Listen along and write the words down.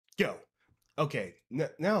Go. Okay,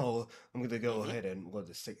 now I'm gonna go ahead and load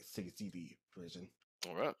the Sega CD version.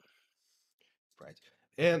 All right. Right,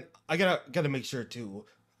 and I gotta make sure to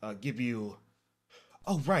give you.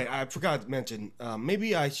 Oh right, I forgot to mention.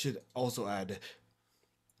 Maybe I should also add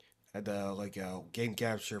like a game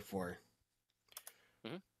capture for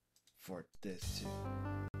this too.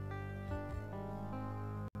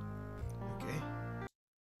 Okay.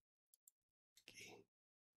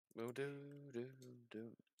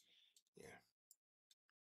 Do. Yeah.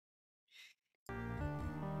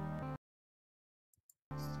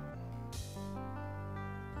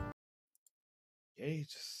 Okay,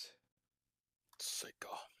 just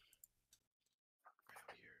Sega.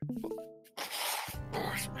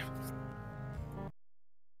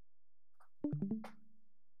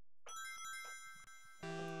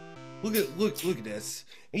 look at this.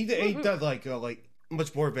 Ain't that like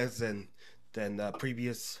much more advanced than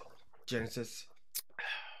previous Genesis?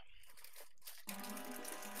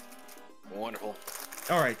 Wonderful.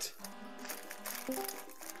 All right.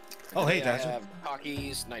 Oh hey, I Dasher. have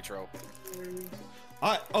Takis Nitro.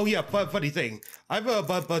 Oh yeah, funny thing. I have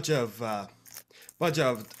a bunch of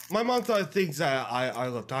my mom thinks that I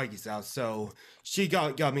love Takis now, so she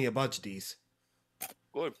got me a bunch of these.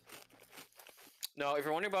 Good. Now, if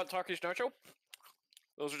you're wondering about Takis Nitro,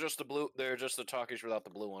 those are just the blue. They're just the Takis without the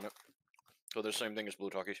blue on it. So they're the same thing as blue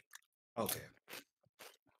Takis. Okay.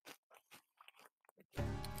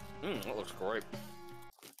 That looks great.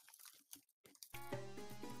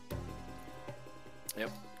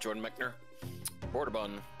 Yep, Jordan Mechner. Border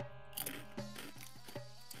bun.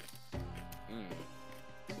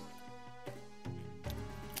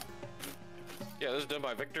 Yeah, this is done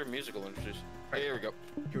by Victor Musical Industries. Hey, here we go.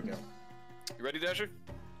 Here we go. You ready, Dasher?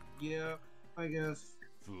 Yeah, I guess.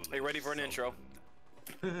 Are you ready for an intro?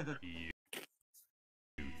 You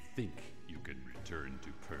think you can return to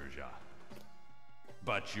Persia,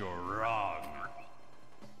 but you're wrong.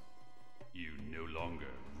 You no longer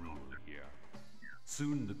rule here.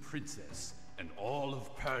 Soon the princess and all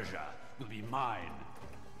of Persia will be mine.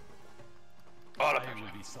 All of I Persia.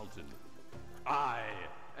 will be Sultan. I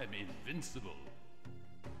am invincible.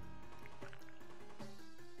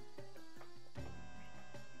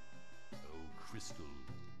 Oh, crystal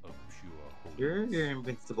of pure holiness. You're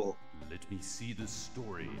invincible. Let me see the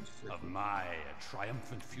story of my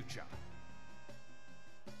triumphant future.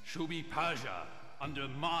 Show me Persia under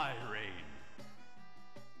my reign.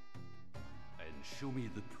 And show me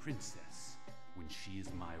the princess when she is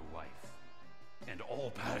my wife. And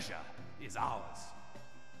all Persia is ours.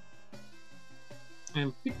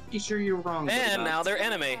 I'm pretty sure you're wrong. And now they're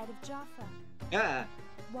Outside enemy. of Jaffa. Yeah.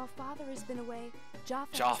 While father has been away, Jaffa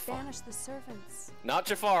has Jaffa. banished the servants. Not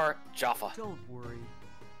Jafar, Jaffa. Don't worry.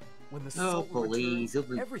 When the Oh, Sultan please.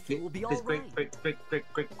 returns, everything will be all right. Great.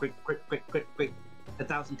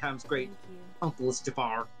 1,000 times great. Thank you. Uncle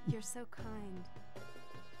Jafar. You're so kind.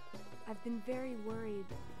 I've been very worried.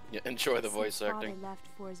 Yeah, enjoy the since voice acting. Father left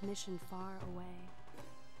for his mission far away.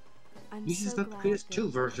 I'm This is so not the glad PS2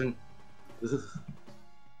 that version.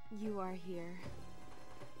 you are here.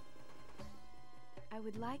 I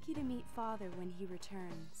would like you to meet father when he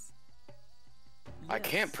returns. I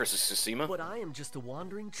can't, Princess Susima. But I am just a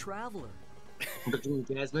wandering traveler. Between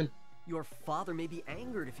Jasmine. Your father may be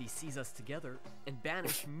angered if he sees us together and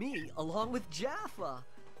banish me along with Jaffa.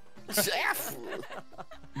 Jaffa.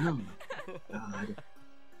 Oh my god.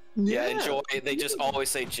 Yeah, enjoy. They just always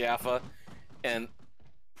say Jaffa, and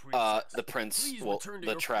Princess, the prince, please well, return to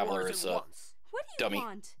the your traveler quarters is at once. What do you Dummy.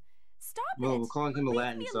 want? Stop Well, it! we're calling him a Leave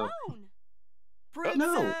Latin, me so. alone. Princess!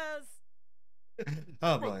 No.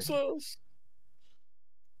 Oh boy. Princess.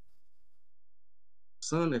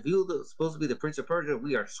 Son, if you're supposed to be the Prince of Persia,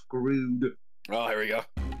 we are screwed. Oh, here we go.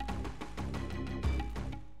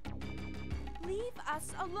 Leave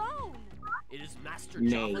us alone. It is Master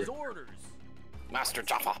Nay. Jaffa's orders. Master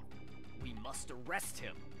Jaffa. We must arrest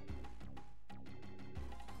him.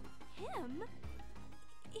 Him?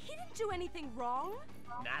 He didn't do anything wrong.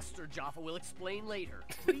 Master Jaffa will explain later.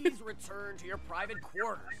 Please return to your private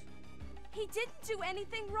quarters. He didn't do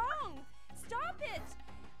anything wrong. Stop it.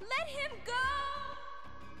 Let him go.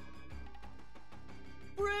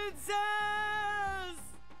 Princess!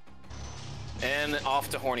 And off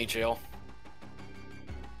to horny jail.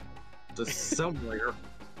 To somewhere.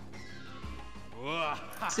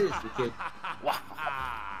 Seriously, kid.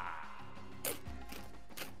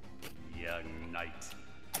 Young knight,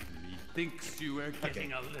 methinks you are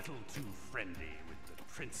getting a little too friendly with the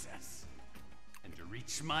princess. And to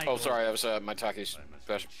reach my Oh, sorry, I was my Taki's I must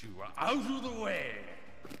special. get you out of the way.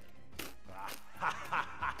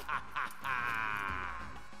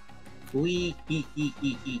 Wee hee hee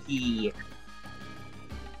hee hee hee.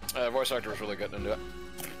 Voice actor was really good into it.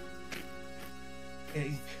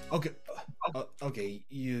 Hey, okay, okay.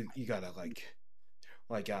 You gotta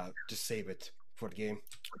just save it for the game.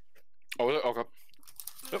 Oh, is it? Okay.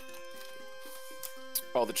 Yep.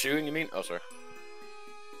 Oh, the chewing, you mean? Oh, sorry.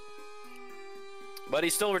 But he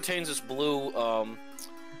still retains his blue,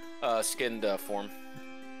 skinned form.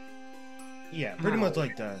 Yeah, pretty much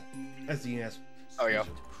like the SNES. Oh, yeah.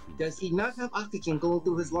 Does he not have oxygen going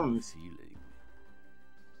through his lungs?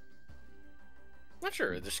 Not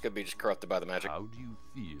sure. This could be just corrupted by the magic. How do you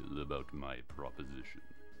feel about my proposition?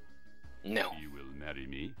 No. You will marry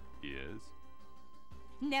me, yes?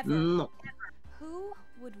 Never. No. Who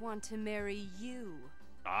would want to marry you?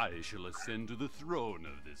 I shall ascend to the throne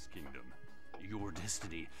of this kingdom. Your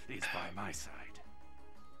destiny is by my side.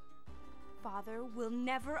 Father will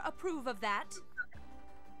never approve of that.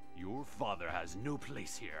 Your father has no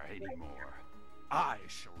place here anymore. I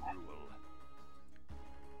shall rule.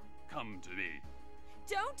 Come to me.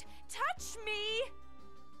 Don't touch me!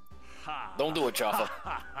 Ha! Don't do it, Jaffa.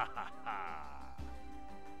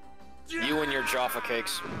 You and your Jaffa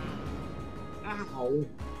cakes. Ow.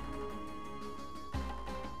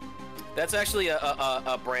 That's actually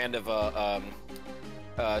a brand of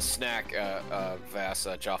snack, Vas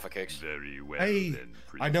Jaffa cakes. Very well, Hey, then,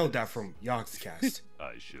 I know princess. that from Yogscast.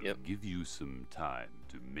 I shall Yep. give you some time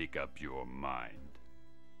to make up your mind.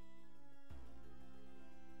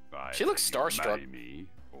 She looks Either you starstruck. marry me,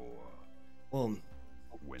 or Well,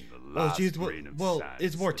 when the Well, last she's- grain of well, sand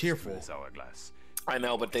it's more slips through tearful. this hourglass. I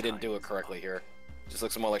know, but they didn't do it correctly here. Just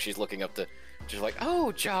looks more like she's looking up to, just like,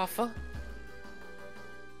 oh, Jaffa.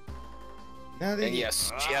 now they, And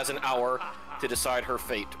yes, she has an hour to decide her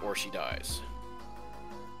fate, or she dies.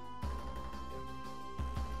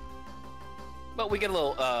 But we get a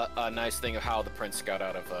little nice thing of how the prince got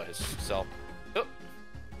out of his cell. Oh.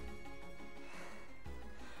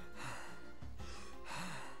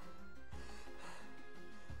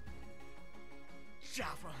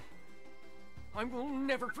 Jaffa, I will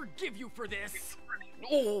never forgive you for this.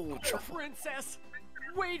 Oh, Jaffa. Princess,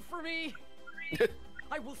 wait for me.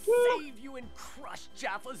 I will save you and crush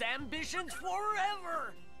Jaffa's ambitions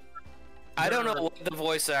forever. I don't know what the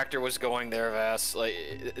voice actor was going there, Vass. Like,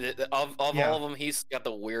 of Yeah. all of them, he's got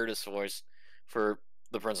the weirdest voice for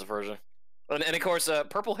the Prince of Persia, and of course,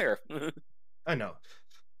 purple hair. I know.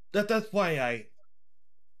 That's why I.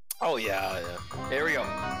 Oh yeah, yeah. There we go.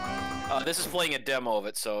 This is playing a demo of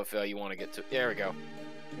it, so if you want to get to, there we go.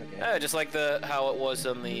 Okay. Just like how it was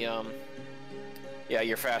on the yeah,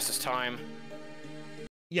 your fastest time.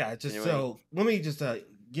 Yeah, just Anyway. so let me just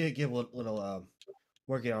give a little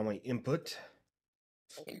working on my input.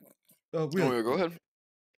 Oh, really? Go ahead.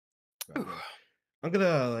 Okay. I'm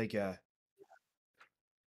gonna It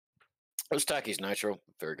was Taki's Nitro.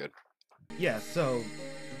 Very good. yeah. So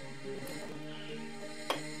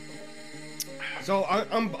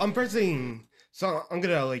I'm pressing. So I'm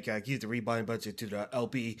gonna use the rebind button to the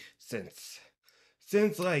LB since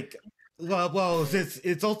since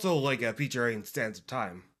it's also featuring stands of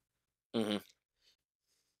time. Mm-hmm.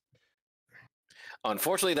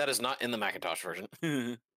 Unfortunately, that is not in the Macintosh version.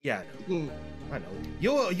 Yeah, I know.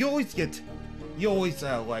 You always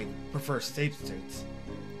prefer save states.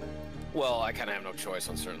 Well, I kind of have no choice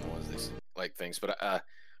on certain ones, these things, but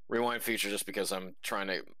rewind feature just because I'm trying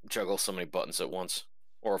to juggle so many buttons at once,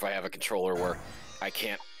 or if I have a controller where I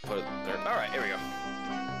can't put it there. All right, here we go.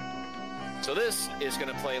 So this is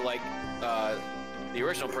gonna play like the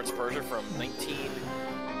original Prince of Persia from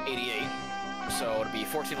 1988. So it'll be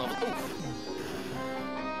 14 levels. Oof.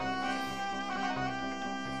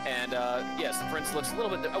 And yes, the prince looks a little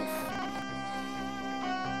bit. Oh,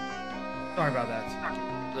 Sorry about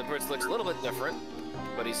that. the prince looks a little bit different,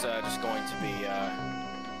 but he's just going to be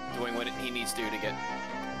doing what he needs to get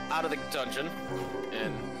out of the dungeon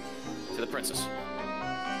and to the princess.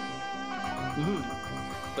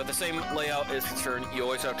 But the same layout is concerned. You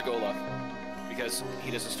always have to go left because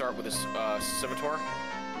he doesn't start with his scimitar,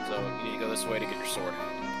 so you need to go this way to get your sword.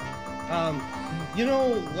 You know,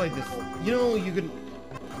 like this. You know, you can.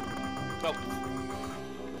 Oh.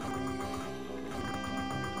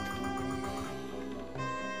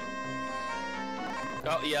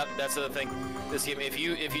 Oh yeah, that's the thing. This game, if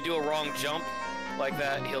you do a wrong jump like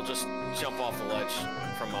that, he'll just jump off the ledge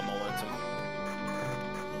from a momentum.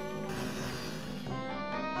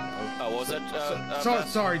 What was that?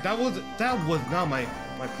 Sorry, that was not my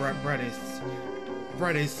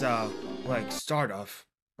brightest start off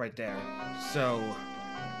right there. So.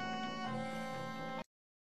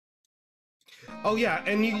 Oh yeah,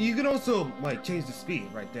 and you can also change the speed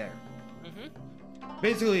right there.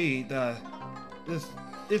 basically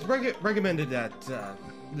it's recommended that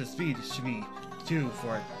the speed should be 2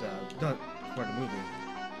 for the movie.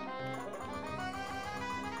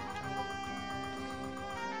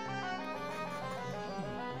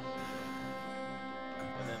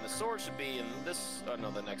 And then the sword should be in this,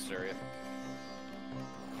 no, the next area.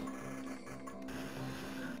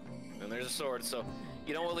 And there's a sword, so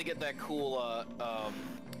you don't really get that cool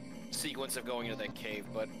sequence of going into that cave,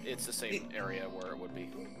 but it's the same area where it would be.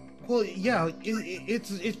 Well, yeah,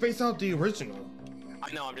 it's based off the original.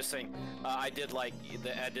 I know, I'm just saying, I did like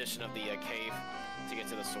the addition of the cave to get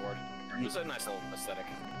to the sword. It was a nice little aesthetic.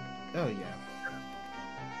 Oh yeah.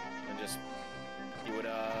 And just, you would,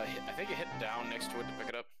 I think you hit down next to it to pick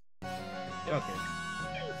it up. Okay.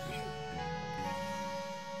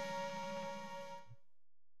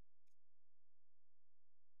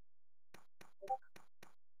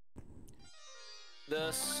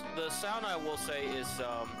 The sound, I will say, is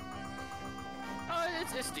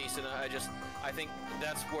it's decent. I think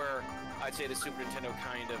that's where I'd say the Super Nintendo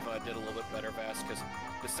kind of did a little bit better, Vass, because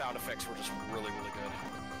the sound effects were just really good.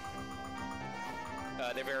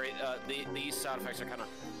 They're very these sound effects are kind of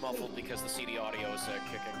muffled because the CD audio is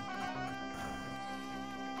kicking.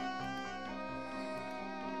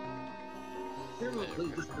 Here,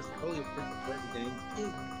 this earlier Persia game.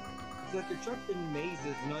 It's like you're trapped in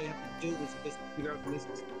mazes, and all you have to do is just figure out the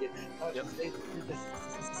mazes to get. Yep.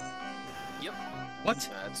 Yep. What?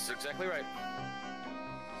 That's exactly right.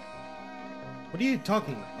 What are you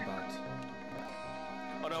talking about?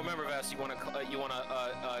 Oh no, remember, Vass, you wanna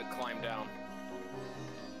climb down.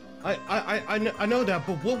 I know that,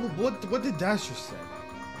 but what did Dasher say?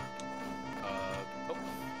 Oh,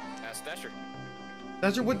 ask Dasher.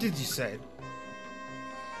 Dasher, what did you say?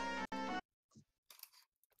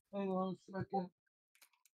 Hang on a second.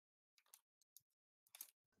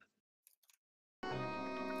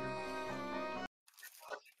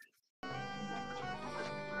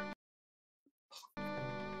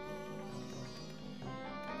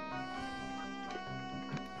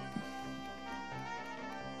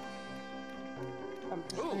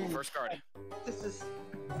 Ooh, first card. This is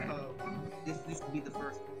this used to be the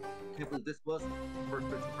first. I can't believe this was the first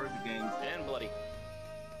Persia games. And bloody.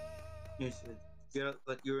 Yes, get out,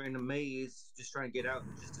 like you're in a maze, just trying to get out,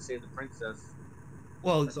 just to save the princess.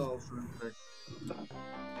 Well, That's all I was trying to say.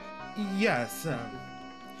 yes.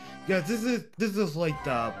 Yeah, this is like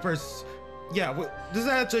the first. Yeah, this is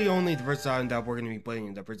actually only the first time that we're gonna be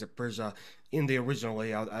playing the Prince of Persia in the original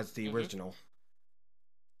layout as the original.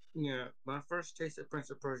 Yeah, my first taste of Prince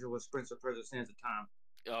of Persia was Prince of Persia: Sands of Time.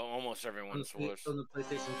 Oh, almost everyone's was. On the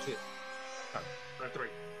PlayStation 2. Or 3.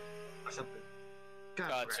 Or something.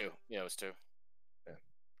 God, 2. Yeah, it was 2. Yeah.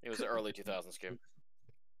 It was the early 2000s game.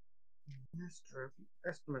 Yes, true.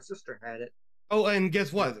 My sister had it. Oh, and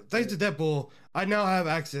guess what? Thanks to Deadpool, I now have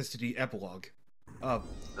access to the epilogue of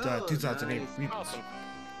the 2008 nice. reboot. Awesome.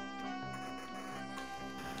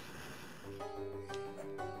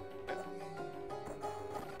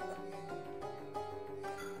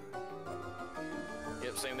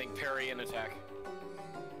 Yep, same thing. Parry and attack.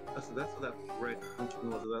 Oh, so that's what that red function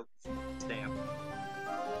was about. Stamp.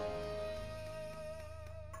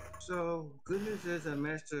 So, good news is I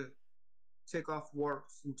managed to take off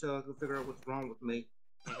warps until I could figure out what's wrong with me.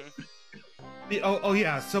 Oh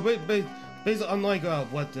yeah. So basically, unlike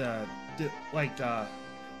what the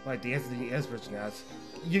SNES version has,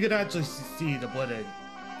 you can actually see the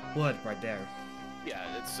blood right there. Yeah,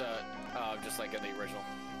 it's just like in the original.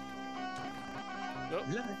 Nope.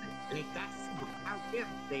 Blood, that's how if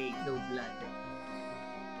they no blood.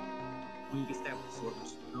 When you get stabbed with a sword,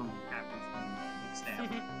 which normally happens when you get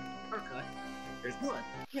stabbed or cut, there's blood.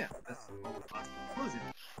 Yeah, that's all the possible conclusion.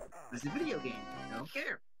 It's a video game. I don't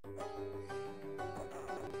care.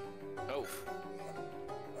 Oh.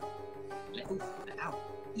 Ow.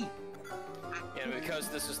 Eat. And because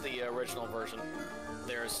this is the original version,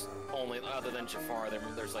 there's only, other than Jafar,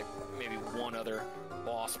 there's like maybe one other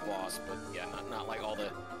boss, but yeah, not like all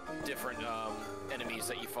the different enemies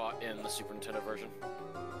that you fought in the Super Nintendo version.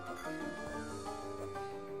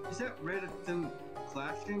 Is that red of them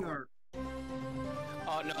clashing or?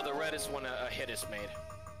 No, the red is when a hit is made.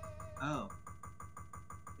 Oh.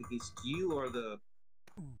 Against you or the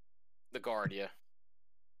guard, yeah.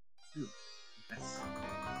 Ooh, that's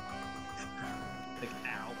like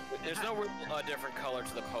ow. There's no real different color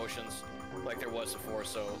to the potions like there was before,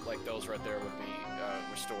 so like those right there would be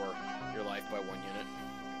restore your life by 1 unit.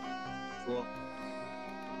 Cool.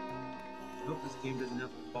 I hope this game doesn't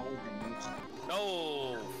have fall damage.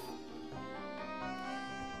 Oh!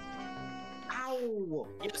 Ow!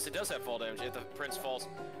 Yes, it does have fall damage if the prince falls.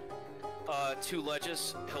 2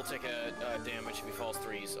 ledges, he'll take a damage. If he falls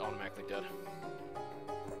 3, he's automatically dead.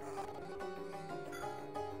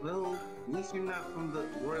 Well, at least you're not from the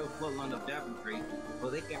royal bloodline of Daventry. Well,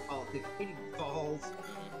 they can't fall if he falls.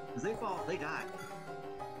 Because they fall, they die.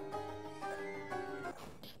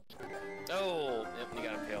 Oh, yep, you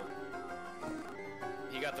got impaled.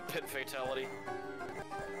 You got the pit fatality.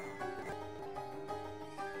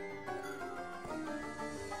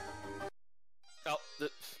 Oh,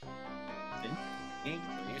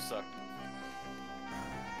 you suck.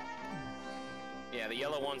 Yeah, the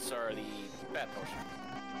yellow ones are the bad potion.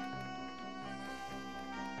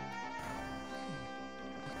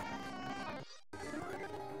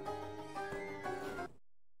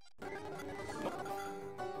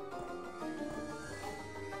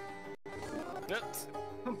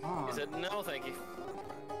 Come on. He said, no, thank you.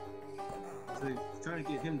 So he's trying to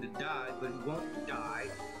get him to die, but he won't die.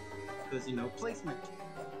 Because, you know, placement.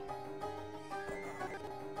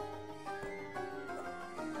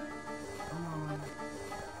 Come on.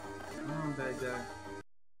 Come on, bad guy.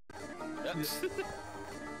 Yep. He's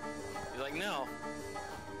like, no.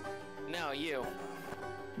 No, you.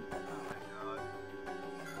 Oh my god.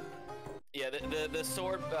 Yeah, the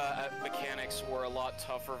sword mechanics were a lot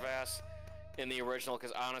tougher, Vass, in the original,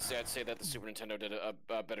 because honestly, I'd say that the Super Nintendo did a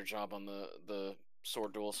better job on the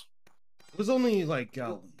sword duels. It was only like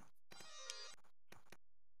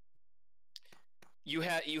you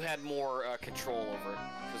had more control over it,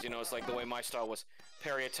 because you know it's like the way my style was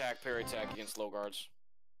parry attack against low guards.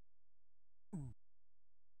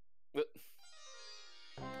 But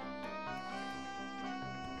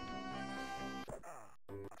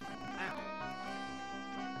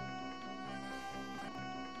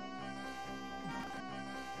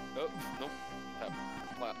oh, nope.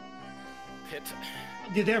 Pit.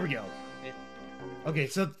 yeah, there we go. Okay,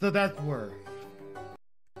 so that's where.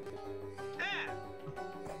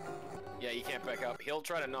 Yeah, you can't back up. He'll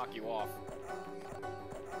try to knock you off.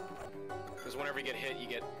 Because whenever you get hit,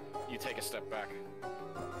 you take a step back.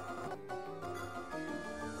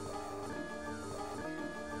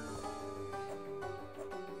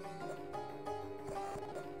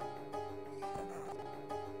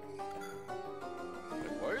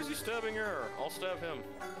 Why is he stabbing her? I'll stab him.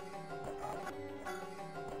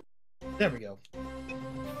 There we go.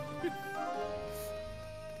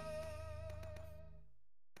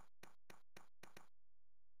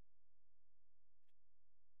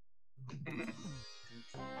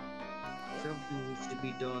 Something needs to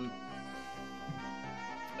be done.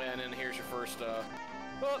 And then here's your first, oh,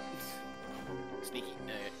 sneaky.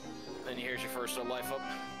 Then here's your first life up.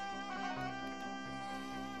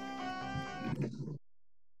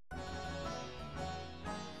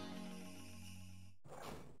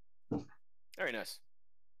 Very nice.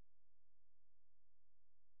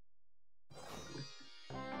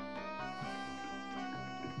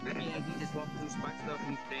 I mean, he just walked through spikes up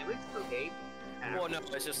and damage. Okay. Well, no,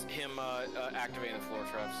 it's just him activating the floor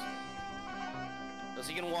traps. So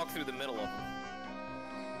he can walk through the middle of them.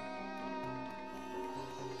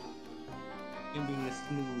 Him being a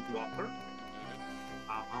smooth walker.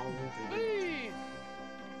 Whee!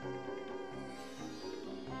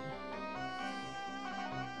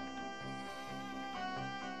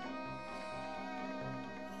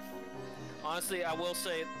 Honestly, I will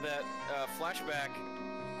say that Flashback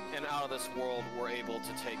and Out of This World were able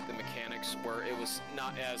to take the mechanics where it was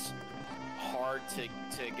not as hard to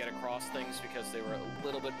get across things because they were a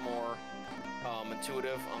little bit more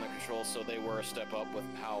intuitive on the controls, so they were a step up with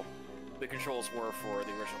how the controls were for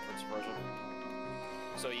the original Prince of Persia.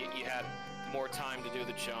 So you had more time to do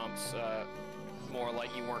the jumps, more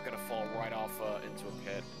like you weren't going to fall right off into a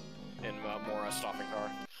pit, and more stopping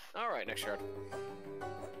car. Alright, next yard.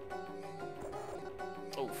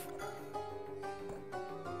 Oof.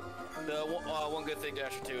 The one good thing to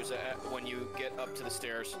Asher 2 is that when you get up to the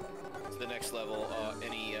stairs to the next level,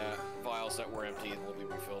 any vials that were empty will be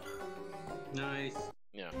refilled. Nice.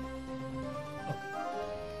 Yeah.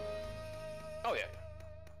 Oh yeah.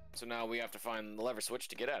 So now we have to find the lever switch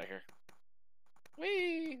to get out of here.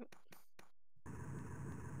 Whee!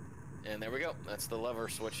 And there we go. That's the lever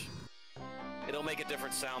switch. It'll make a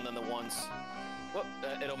different sound than the ones. Whoop!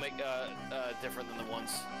 It'll make different than the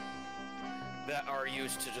ones that are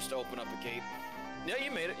used to just open up a gate. Yeah,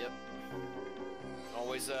 you made it. Yep.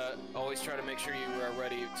 Always try to make sure you are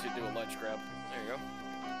ready to do a ledge grab. There you go.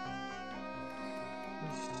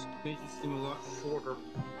 This makes it seem a lot shorter.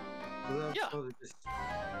 Yeah.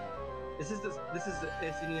 This is the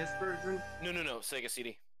SNES version. No, Sega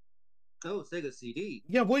CD. Oh, Sega CD.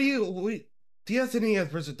 Yeah, what do you? The SNES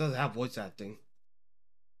version doesn't have voice acting.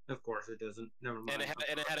 Of course it doesn't. Never mind.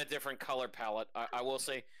 And it had a different color palette. I will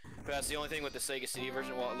say, that's the only thing with the Sega CD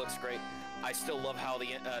version. While it looks great, I still love how the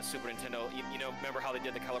Super Nintendo. You know, remember how they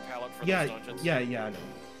did the color palette for those dungeons? Yeah, I know.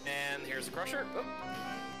 And here's the Crusher. Oh.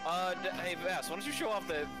 Hey Vass, why don't you show off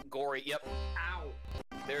the gory? Yep. Ow.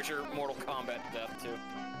 There's your Mortal Kombat death too.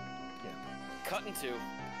 Yeah. Cut in two.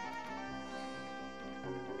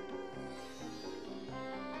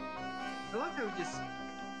 I like how he just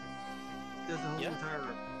does the whole entire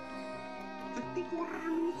 54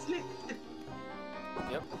 minutes left.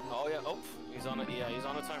 Yep. Oh yeah. Oh, he's on it. Yeah, he's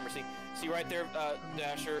on a timer. See right there,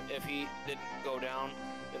 Dasher. If he didn't go down,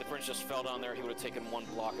 if the prince just fell down there, he would have taken 1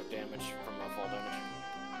 block of damage from fall damage.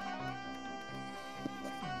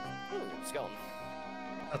 Ooh, skeleton.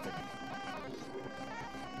 Nothing.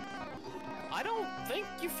 I don't think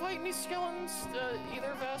you fight any skeletons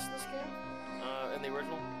either, Vass, in this game. In the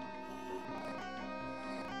original.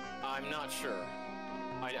 I'm not sure.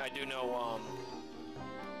 I do know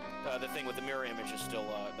the thing with the mirror image is still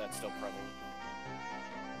that's still prevalent.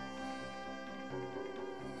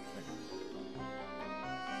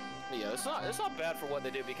 But yeah, it's not bad for what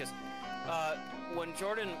they do because when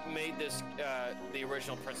Jordan made this the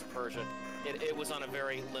original Prince of Persia, it was on a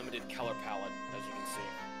very limited color palette, as you can see.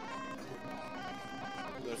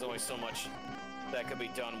 There's only so much that could be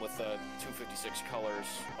done with 256 colors,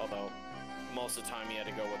 although most of the time you had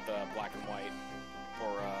to go with black and white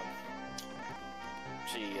or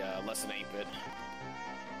less than 8-bit.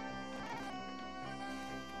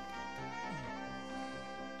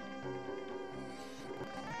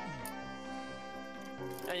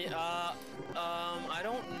 And, I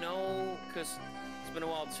don't know, because it's been a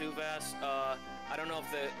while too, Vass. I don't know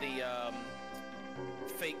if the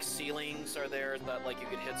fake ceilings are there that like you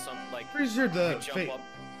could hit some like. Pretty sure the fake. Up.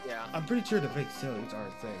 Yeah. I'm pretty sure the fake ceilings are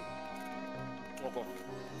a thing. Oh, cool.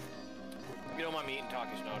 You don't mind me eating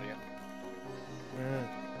Takis now, do you?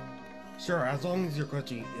 Sure, as long as your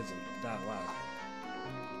crunchy isn't that loud.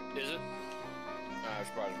 Is it? I'm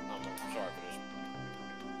sorry for this.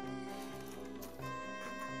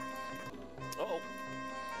 Uh-oh.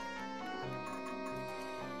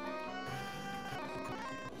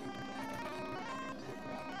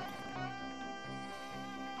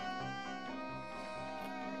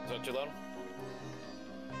 Is that too loud?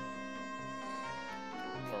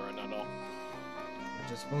 Or not at all? I'm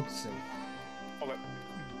just focusing. Okay.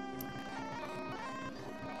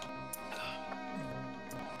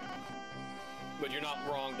 But you're not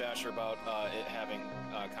wrong, Dasher, about it having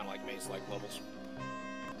kind of like maze-like levels.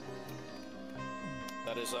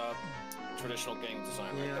 That is traditional game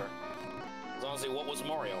design right there. As honestly, what was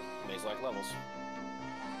Mario? Maze-like levels.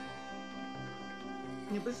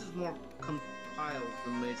 Yeah, but this is more compiled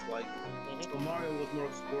than maze-like. So Mario was more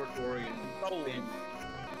exploratory and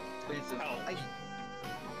expansive.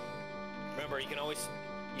 Remember, you can always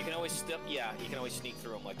step. Yeah, you can always sneak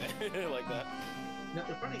through them like that, like that. No,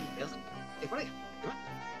 if running doesn't. If running,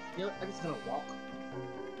 you know, I'm just gonna walk.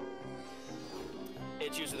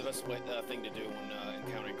 It's usually the best thing to do when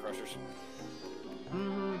encountering crushers.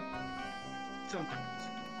 Sometimes.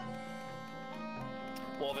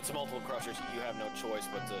 Well, if it's multiple crushers, you have no choice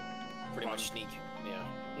but to pretty much sneak. Yeah.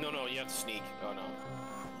 No, you have to sneak. Oh no.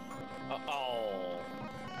 Oh.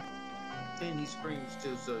 And he screams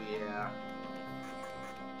too, so yeah.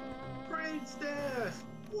 Brain death!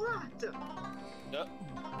 What? Yep.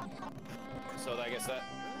 So I guess that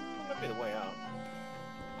might be the way out.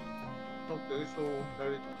 Okay, so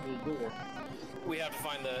there's the door. We have to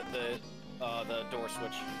find the door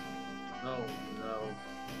switch. Oh no.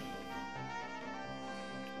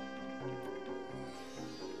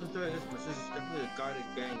 Let's try this much. This is definitely a guided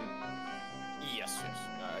game. Yes.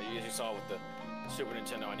 You saw with the Super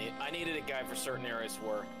Nintendo, I needed a guide for certain areas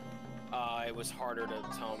where it was harder to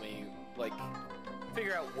tell me, like,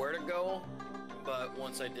 figure out where to go. But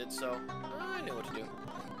once I did so, I knew what to do.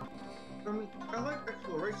 I mean, I like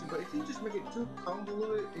exploration, but if you just make it too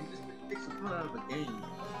convoluted, it just takes the fun out of the game.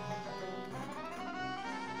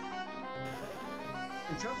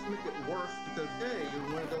 And tries to make it worse because, hey, you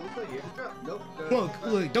want to go this way, you have to drop. Nope.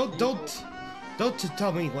 Look, don't just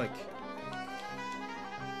tell me like.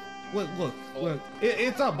 Look.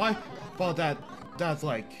 It's not my fault that's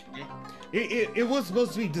like. It was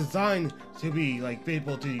supposed to be designed to be like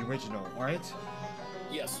faithful to the original, alright?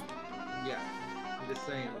 Yes. Yeah. I'm just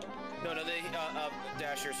saying. No,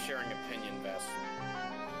 Dasher's sharing opinion, Bess.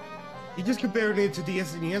 You just compared it to the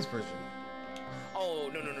SNES version. Oh,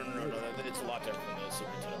 no. It's a lot different than the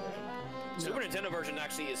Super Nintendo version. Super Nintendo version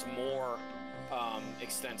actually is more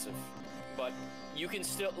extensive, but you can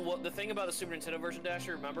still. Well, the thing about the Super Nintendo version,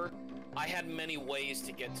 Dasher, remember, I had many ways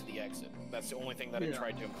to get to the exit. That's the only thing that I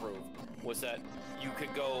tried to improve, was that you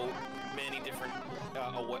could go many different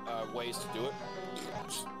ways to do it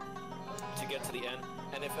to get to the end.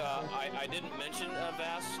 And if I didn't mention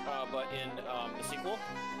VAS, but in the sequel,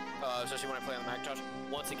 especially when I play on the Macintosh,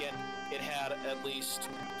 once again, it had at least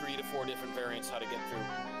 3 to 4 different variants how to get through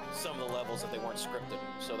some of the levels that they weren't scripted.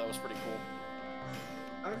 So that was pretty cool.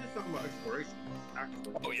 I was just talking about exploration,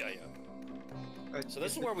 actually. Oh yeah. So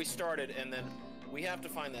this is where we started, and then we have to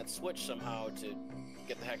find that switch somehow to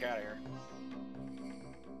get the heck out of here.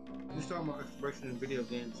 Just talking about exploration in video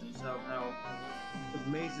games and how the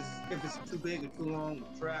mazes, if it's too big or too long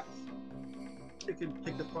with traps, it can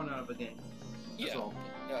take the fun out of a game. That's all.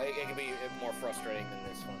 It can be more frustrating than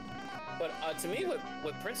this one. But to me,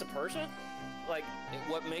 with Prince of Persia, like,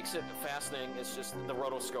 what makes it fascinating is just the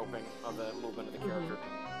rotoscoping of the movement of the character.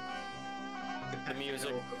 The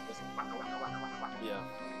music. Yeah.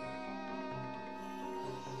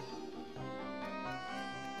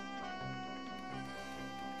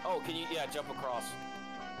 Oh, can you, jump across.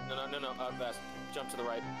 No, Vast. Jump to the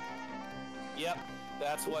right. Yep,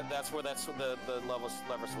 that's where the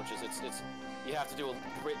lever switches. It's, you have to do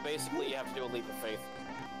basically you have to do a leap of faith.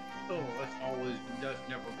 Oh, that's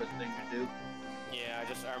never a good thing to do. Yeah,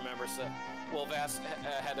 I remember, well, Vast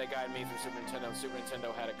had to guide me through Super Nintendo. Super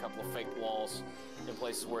Nintendo had a couple of fake walls in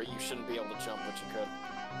places where you shouldn't be able to jump, but you could.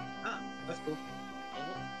 Ah, that's cool.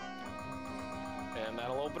 And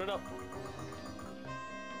that'll open it up.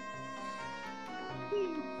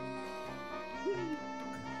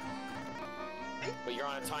 But you're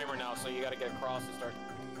on a timer now, so you gotta get across and start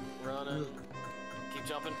running. Keep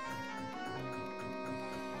jumping.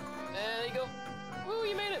 There you go. Woo,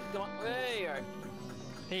 you made it. Come on. Hey, alright.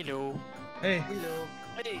 Hello. Hey. Hello.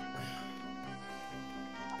 Hey.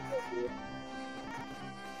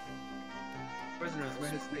 Prisoners made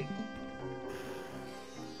a mistake.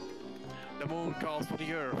 The moon calls for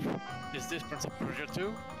the earth. Is this Prince of Persia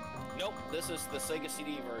too? Nope, this is the Sega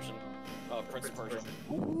CD version of Prince of Persia.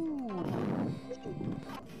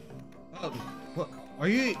 What? Are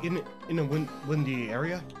you in a windy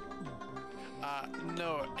area?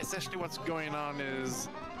 No. Essentially, what's going on is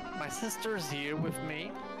my sister's here with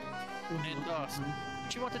me, and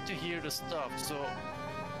she wanted to hear the stuff, so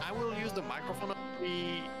I will use the microphone of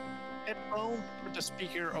the headphone with the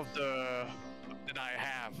speaker of that I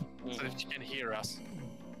have, so that she can hear us.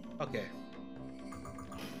 Okay.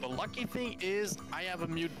 The lucky thing is I have a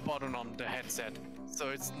mute button on the headset, so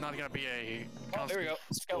it's not gonna be a Oh, there we go.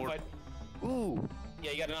 Skeleton fight. Ooh.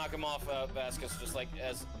 Yeah, you gotta knock him off, Vasquez, just like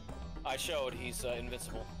as I showed, he's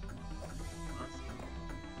invincible.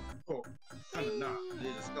 Oh, kind of not. It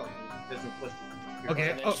is a skeleton. There's no question.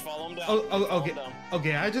 Okay. Just follow him down. Okay.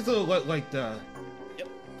 Okay. I just like the. Yep.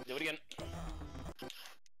 Do it again.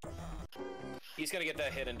 He's gonna get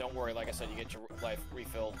that hit, and don't worry. Like I said, you get your life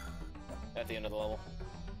refilled at the end of the level.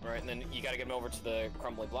 All right, and then you gotta get him over to the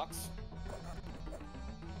crumbly blocks.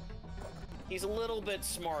 He's a little bit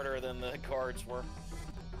smarter than the guards were.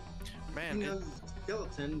 Man, a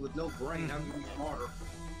skeleton with no brain. How can you be smarter?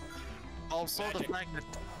 also the fact that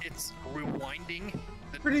it's rewinding.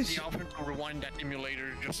 Pretty The option to rewind that emulator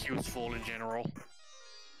is just useful in general.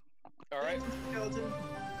 All right. Skeleton.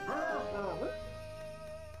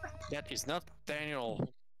 That is not Daniel.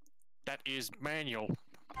 That is Manuel.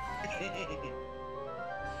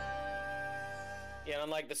 Yeah, and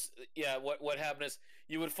unlike this, what happened is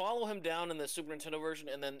you would follow him down in the Super Nintendo version,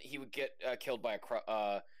 and then he would get killed by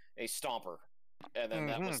a stomper, and then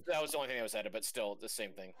that was the only thing that was added, but still the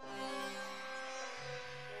same thing.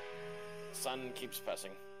 Sun keeps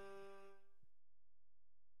pressing.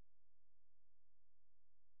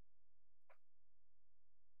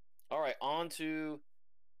 All right, on to.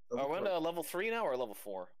 We're on to level 3 now or level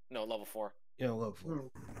 4? No, level 4. Yeah, level 4.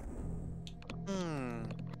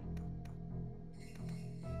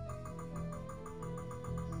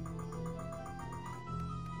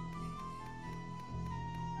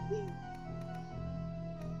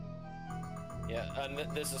 Yeah, and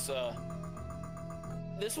this is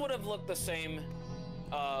this would have looked the same,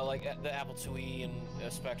 like the Apple IIe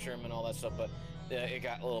and Spectrum and all that stuff, but it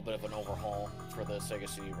got a little bit of an overhaul for the Sega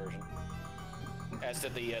CD version, as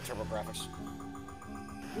did the TurboGrafx.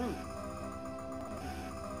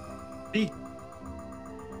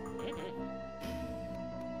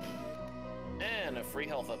 And a free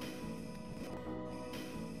health up.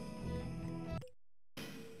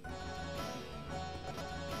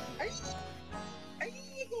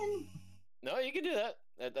 No, you can do that.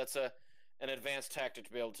 That's an advanced tactic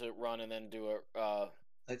to be able to run and then do a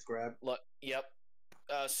Let's grab. Yep.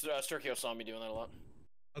 Sturkio saw me doing that a lot.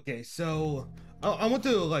 Okay, so I want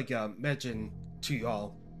to like mention to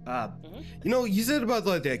y'all. You know, you said about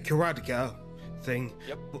like the karateka thing.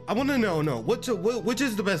 Yep. I want to know, which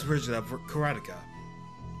is the best version of karateka?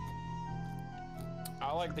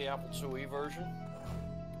 I like the Apple IIe version.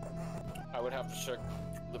 I would have to check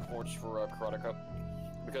the ports for karateka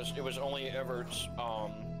because it was only ever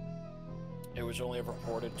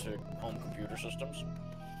ported to home computer systems.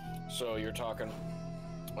 So you're talking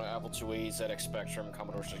Apple IIe, ZX Spectrum,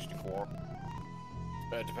 Commodore 64.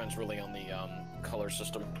 It depends really on the color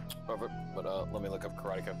system of it, but let me look up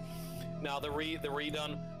karateka. Now the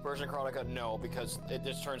redone version of karateka, no, because it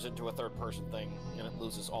just turns into a third-person thing, and it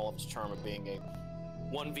loses all of its charm of being a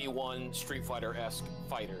 1v1 Street Fighter-esque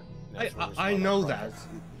fighter. I know that.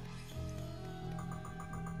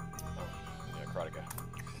 Oh, yeah, karateka.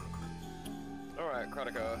 All right,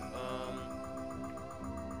 karateka.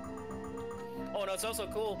 Oh, no, it's also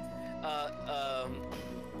cool.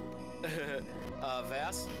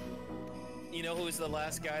 Vas, you know who's the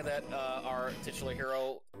last guy that our titular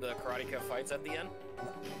hero, the karateka, fights at the end?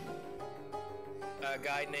 A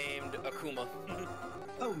guy named Akuma.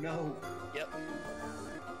 Oh no. Yep.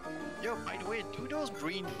 Yo, by the way, do those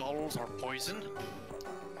green bottles are poison?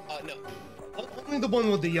 No. Only the one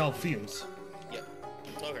with the yellow fumes. Yep.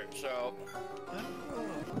 Okay, so...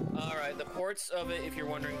 Alright, the ports of it, if you're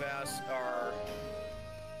wondering, Vas, are...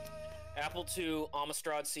 Apple II,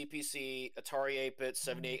 Amstrad CPC, Atari 8-bit,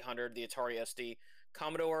 7800, the Atari SD,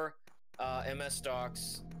 Commodore,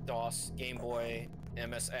 MS-DOS, Game Boy,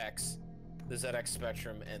 MSX, the ZX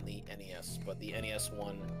Spectrum, and the NES. But the NES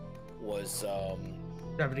one was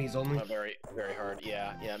Japanese only. very, very hard.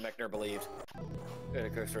 Yeah, Mechner believed.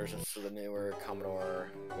 Critical versions for the newer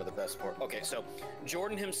Commodore were the best port. Okay, so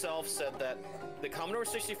Jordan himself said that the Commodore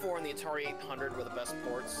 64 and the Atari 800 were the best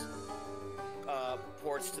ports.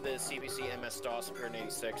 Ports to the CPC, MS-DOS appeared in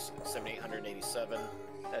 86, 7800 in 87,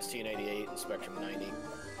 ST in 88, and Spectrum 90.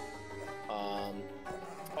 Oh,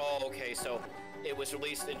 okay, so it was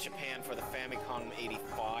released in Japan for the Famicom in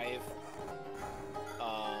 85.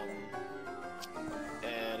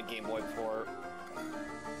 And a Game Boy port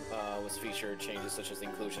was featured changes such as the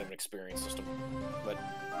inclusion of an experience system. But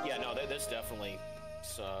yeah, no, there's definitely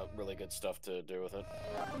really good stuff to do with it.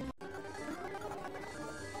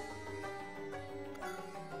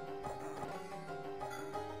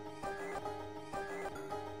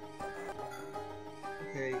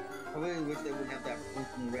 Okay, I really wish they wouldn't have that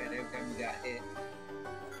blinking red every time you got hit.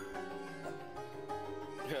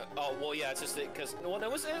 Oh well, yeah. It's just because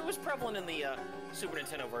it was prevalent in the Super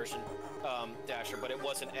Nintendo version, Dasher, but it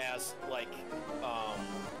wasn't as like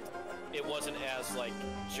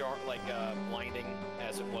blinding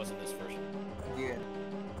as it was in this version. Yeah.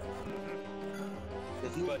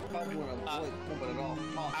 But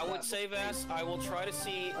I would say, Vas, I will try to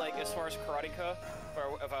see, like, as far as karateka,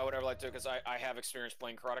 if I would ever like to, because I have experience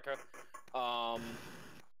playing karateka.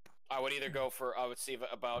 I would either go for, I would see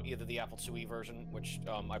about either the Apple IIe version, which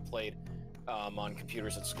I played on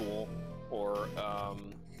computers at school, or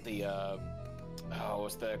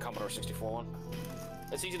was the Commodore 64 one.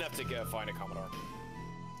 It's easy enough to find a Commodore.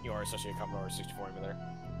 You are associated Commodore 64 over there.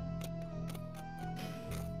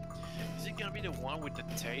 Is it gonna be the one with the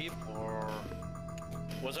tape, or...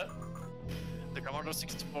 Was it? The Commodore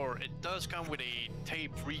 64, it does come with a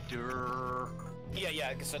tape reader.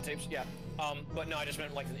 Yeah, cassette tapes, yeah. But no, I just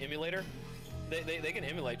meant like an emulator. They can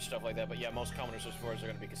emulate stuff like that, but yeah, most Commodore 64s are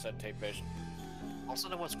gonna be cassette tape based. Also,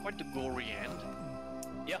 there was quite the gory end.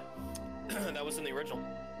 Yeah, that was in the original.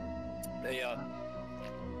 They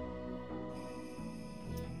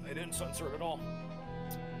didn't censor it at all.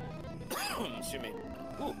 Excuse me.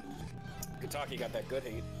 Ooh, Kentucky got that good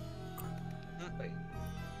heat.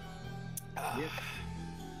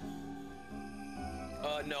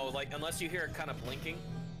 No, like, unless you hear it kind of blinking,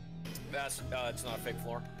 that's, it's not a fake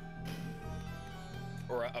floor.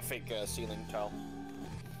 Or a fake ceiling tile.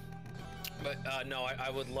 But, no, I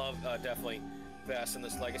would love, definitely, Vast in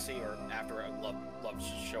this Legacy, or after, I'd love to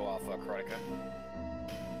show off karateka.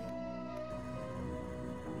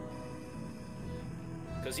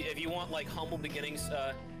 Because if you want, like, humble beginnings,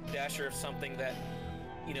 Dasher, of something that,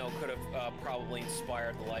 you know, could have probably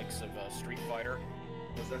inspired the likes of Street Fighter,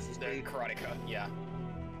 then karateka, yeah.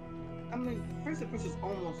 I mean, First is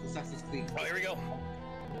almost Assassin's Creed. Oh, here we go.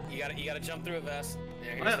 You gotta jump through it, Vest.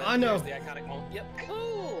 Yeah, I know. Here's the iconic moment. Yep.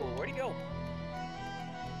 Ooh, where'd he go?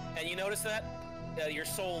 And you notice that your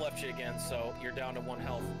soul left you again, so you're down to 1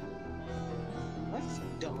 health. That's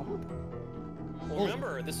dumb. Well,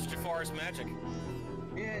 remember, this is Jafar's magic.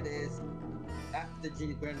 Yeah, it is. After the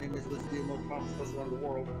Genie Grand name is supposed to be the most powerful person in the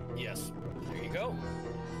world. Yes. There you you go.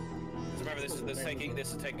 'Cause remember, this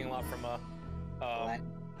is taking a lot from What?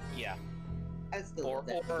 yeah. I still Or love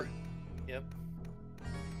that. yep.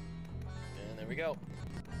 And there we go.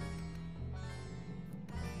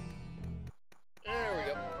 There we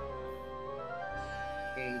go.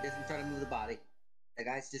 Okay, he doesn't try to move the body. The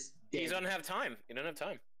guy's just dead. He doesn't have time. He doesn't have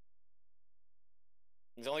time.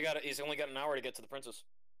 He's only got an hour to get to the princess.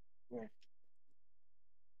 Yeah.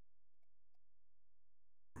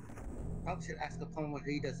 Probably should ask upon what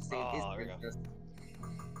he does to save his there we go. princess.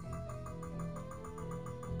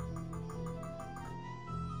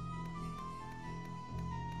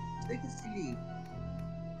 Take a CD.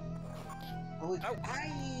 Oh, Ow.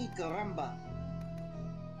 ay, caramba!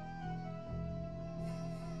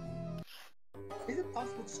 Is it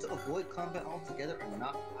possible just to avoid combat altogether and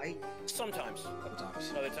not fight? Sometimes.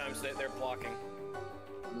 Sometimes. Other times they're blocking.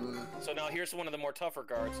 So now here's one of the more tougher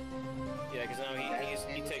guards. Yeah, because now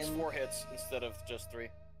he takes 4 hits instead of just 3.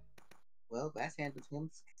 Well, Bass handled him,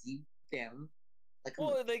 you down. Like a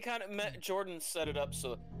Well, they kind of met. Jordan set it up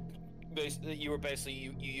so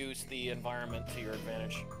you use the environment to your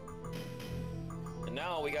advantage. And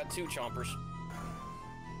now we got 2 chompers.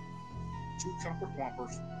 2 chomper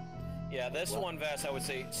whompers. Yeah, this one, Vass, I would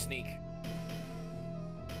say sneak.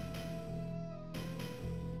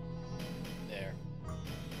 There.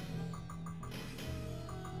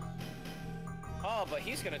 Oh, but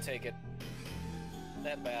he's gonna take it.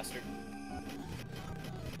 That bastard.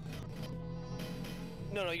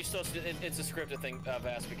 No, you still. It's a scripted thing,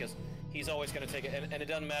 Vass, because he's always gonna take it, and it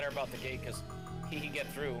doesn't matter about the gate because he can get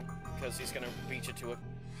through because he's gonna beat you to it.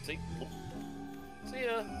 See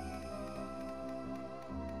ya.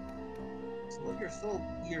 So you're so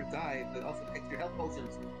your guy, but also pick your health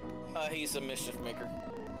potions. He's a mischief maker.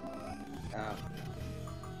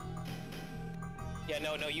 Yeah,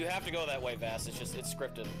 no, you have to go that way, Vass. It's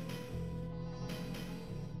scripted.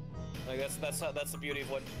 Like that's the beauty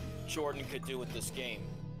of what Jordan could do with this game,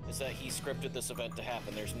 is that he scripted this event to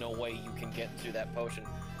happen. There's no way you can get to that potion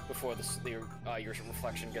before your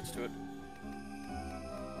reflection gets to it.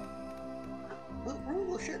 But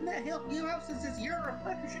Rule, shouldn't that help you out since it's your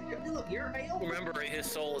reflection? Shouldn't it do it your health? Remember, his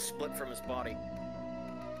soul is split from his body.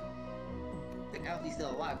 I think Alfie's still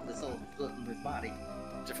alive, but the soul is split from his body.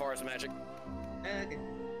 Jafar's magic. Okay.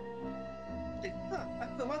 Like, I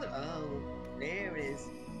feel mother. Oh, there it is.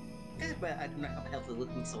 But I do not have a healthy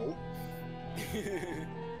looking soul.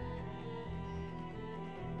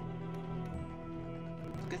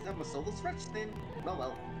 Guess I'm a soulless wretch then. Oh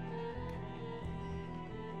well.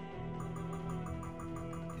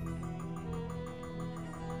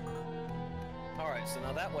 Alright, so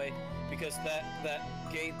now that way, because that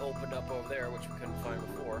gate opened up over there, which we couldn't find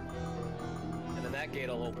before, and then that gate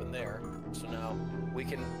will open there, so now we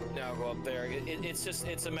can now go up there.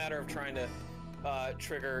 It's a matter of trying to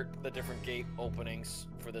trigger the different gate openings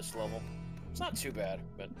for this level. It's not too bad,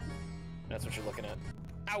 but that's what you're looking at.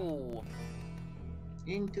 Ow!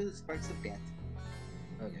 Into the sparks of death.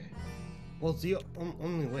 Okay. Well, it's the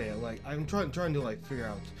only way. Like, I'm trying to like figure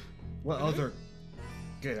out what other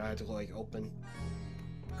gate I had to like open.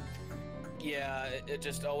 Yeah, it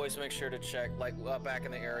just always make sure to check, like back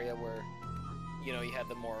in the area where, you know, you had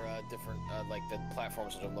the more different, like the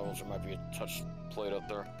platforms and the levels. There might be a touch plate up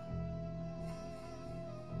there.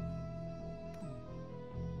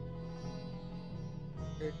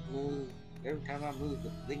 Every time I move, the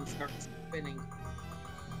thing starts spinning.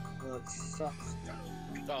 Oh, it sucks.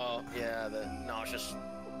 Oh, yeah, the nauseous.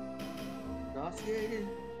 Nauseated.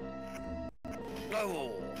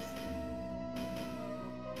 Oh!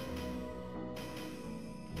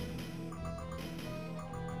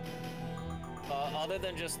 Other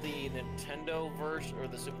than just the Nintendo version, or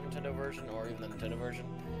the Super Nintendo version, or even the Nintendo version,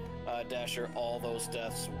 Dasher, all those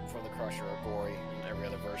deaths from the Crusher are gory in every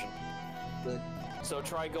other version. Good. So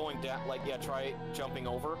try going down, like, yeah, try jumping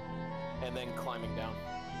over, and then climbing down.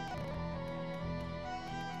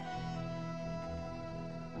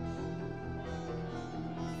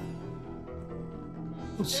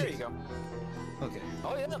 Oh, There shit. you go. Okay.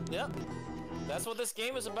 Oh, yeah. That's what this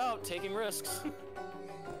game is about, taking risks.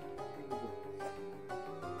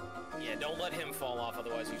 Yeah, don't let him fall off,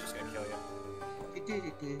 otherwise he's just gonna kill you.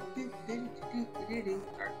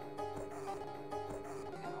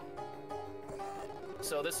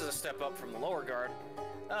 So this is a step up from the lower guard.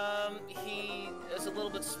 He is a little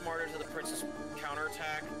bit smarter to the prince's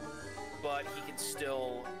counterattack, but he can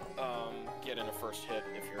still get in a first hit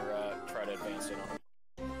if you're trying to advance in on him.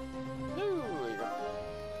 Ooh, there you go.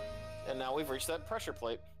 And now we've reached that pressure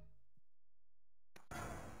plate.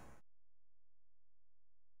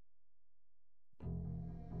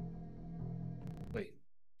 Wait.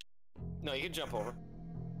 No, you can jump over.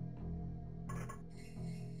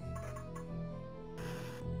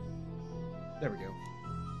 There we go.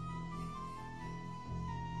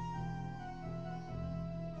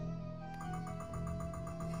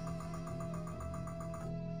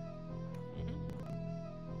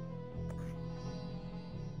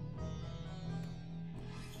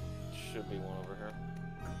 Should be one over here.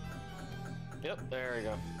 Yep, there you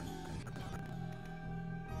go.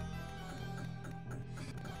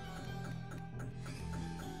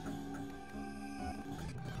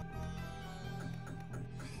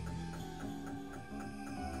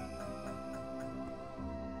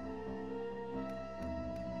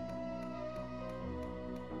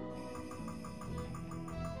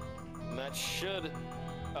 And that should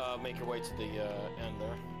make your way to the end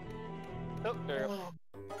there. Oh, there you go.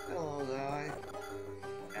 Hello, guy.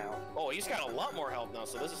 Ow. Oh, he's got a lot more health now,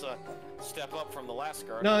 so this is a step up from the last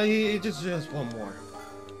guard. No, he just one more.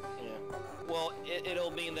 Yeah. Well,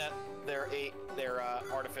 it'll mean that their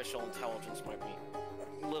artificial intelligence might be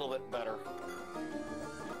a little bit better.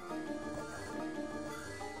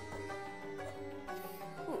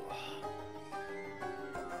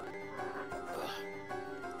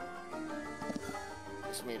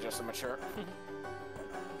 This is me adjusting my shirt.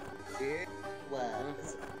 It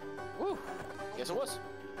was. Woo! Yes, it was.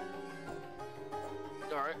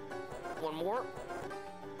 All right, one more.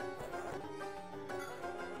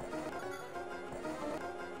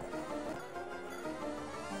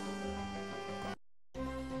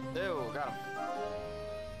 Oh, got him.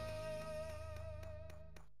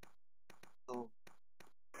 Oh.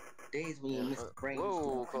 Days when you miss brains.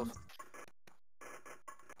 Whoa, close.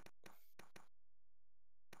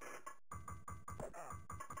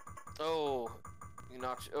 Oh, you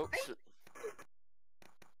knocked. Oh, shit.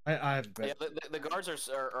 I have bet. Yeah, the guards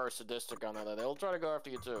are sadistic on that. They'll try to go after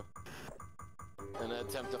you too, and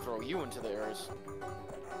attempt to throw you into the areas.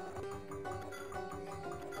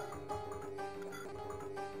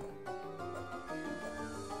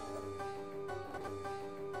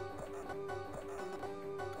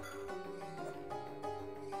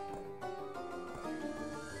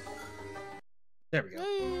 There we go.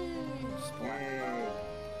 Yay.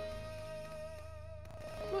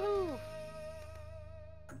 Woohoo!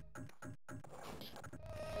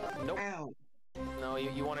 Nope. Ow. No,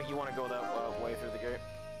 you want to go that way through the gate.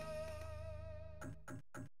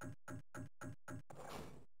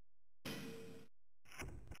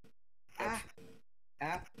 Ah.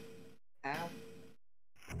 Ow. Ow.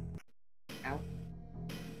 Ow.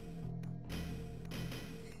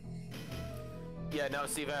 Yeah, no,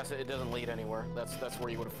 see, Vass, it doesn't lead anywhere. That's where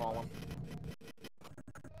you would have fallen.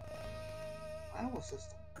 Owl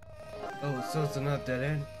system. Oh, so it's not dead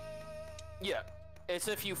end? Yeah, it's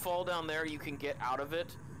if you fall down there, you can get out of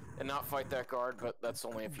it and not fight that guard, but that's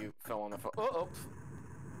only if you fell on the floor. Oh.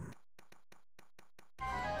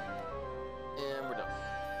 And we're done.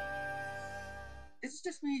 It's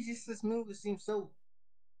just me. Just this move. It seems so.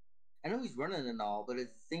 I know he's running and all, but it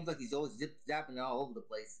seems like he's always zapping all over the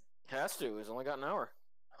place. Has to. He's only got an hour.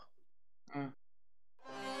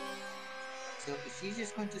 So is she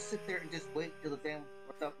just going to sit there and just wait till the family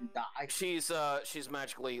works up and die? She's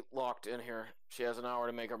magically locked in here. She has an hour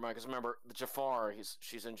to make her mind. Because remember, the Jafar,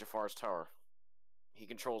 she's in Jafar's tower. He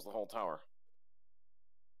controls the whole tower.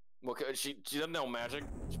 Well, she doesn't know magic.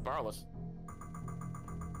 She's powerless.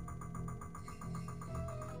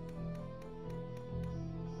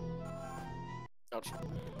 Ouch.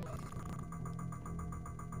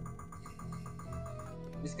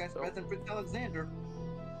 This guy's better than Prince Alexander.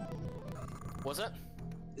 What's that?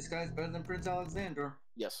 This guy's better than Prince Alexander.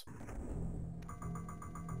 Yes.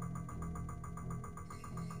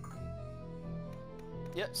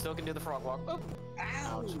 Yeah, still can do the frog walk. Oh.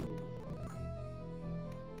 Ow! Ouch.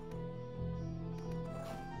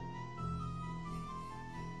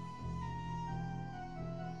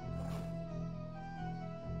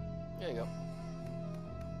 There you go.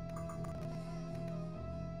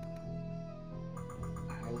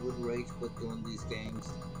 I would rage quit doing these games.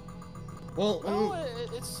 Well,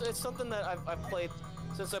 It's something that I've played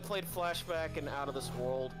since I played Flashback and Out of This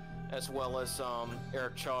World, as well as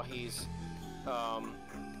Eric Chahi's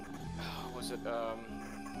was it the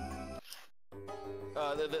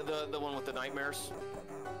one with the nightmares?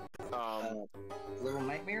 Little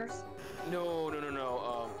Nightmares?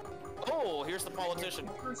 No. Oh, here's the politician.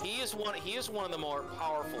 He is one of the more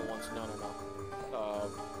powerful ones. No.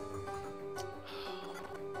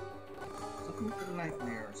 Something with the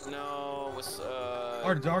Nightmares. No, it was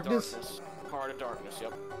Heart of Darkness? Heart of Darkness,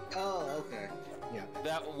 yep. Oh, okay. yeah.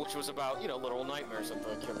 That, which was about, literal nightmares that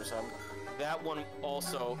the killers have. That one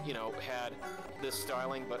also, had this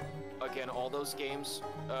styling, but again, all those games,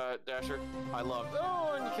 Dasher, I love.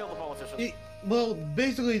 Oh, and you kill the politician. Well,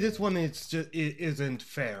 basically, this one it isn't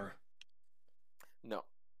fair. No.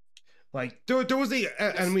 Like there was the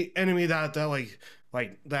enemy that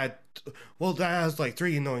that. Well, that has like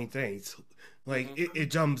 3 annoying things. Like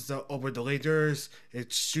it jumps over the lasers,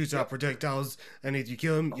 it shoots out projectiles, and if you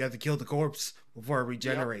kill him, you have to kill the corpse before it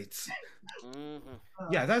regenerates.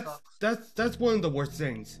 Yeah, that's one of the worst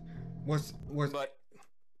things. Worst. But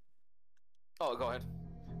oh, go ahead.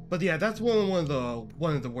 But yeah, that's one of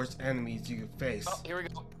the worst enemies you can face. Oh, here we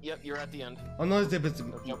go. Yep, you're at the end. Unless if it's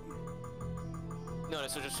Yep. No,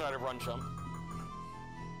 so just try to run jump.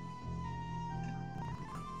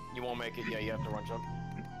 You won't make it. Yeah, you have to run jump.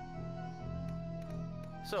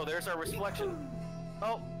 So there's our reflection.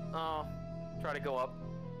 Oh, try to go up.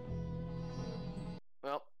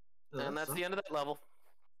 Well, and that's the end of that level.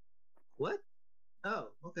 What? Oh,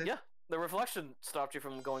 okay. Yeah, the reflection stopped you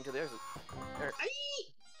from going to the exit. There.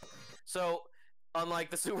 So,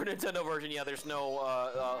 unlike the Super Nintendo version, yeah, there's no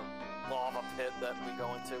lava pit that we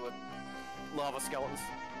go into with lava skeletons.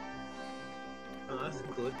 Oh, that's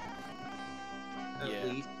good. At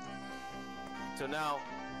least. So now,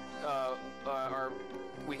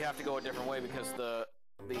 we have to go a different way because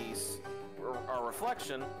our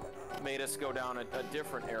reflection made us go down a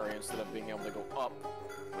different area instead of being able to go up,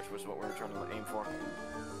 which was what we were trying to aim for.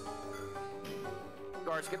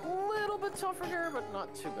 Guards get a little bit tougher here, but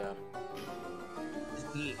not too bad.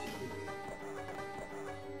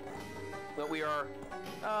 But we're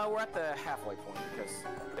at the halfway point because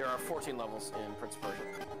there are 14 levels in Prince of Persia.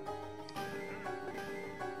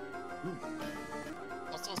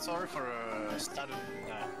 Also, sorry for starting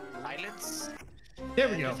islands. There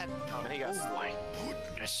we go. And he got My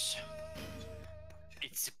goodness.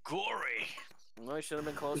 It's gory. Well, he should have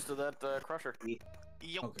been close to that crusher.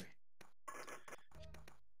 Yup.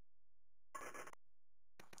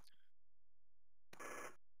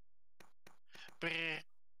 Okay.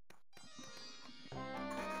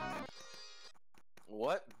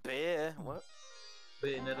 What? Bear? What?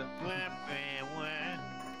 Bayonetta.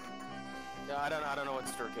 Yeah, I don't know what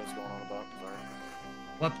Sturkio's going on about. Sorry.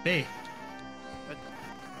 What be?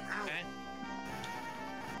 Okay.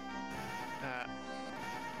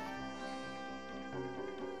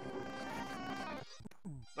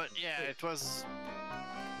 But yeah, it was.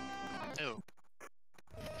 Oh.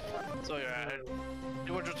 So yeah,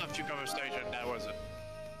 it was just a few conversations. That was it.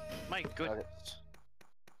 My goodness.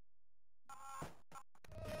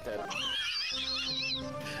 Dead.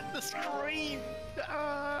 The scream.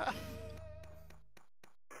 Ah.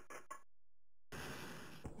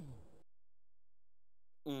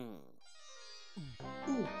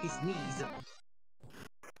 Ooh, his knees. There's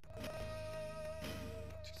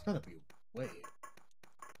gotta be a way.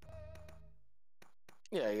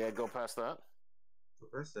 Yeah, you gotta go past that.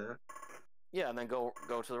 Where's that? Yeah, and then go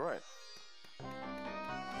to the right.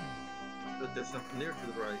 But there's something there to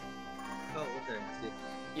the right. Oh, okay, I see.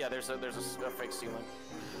 Yeah, there's a fake ceiling.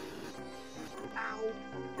 Ow!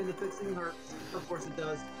 And the fixing hurts. Of course it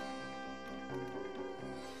does.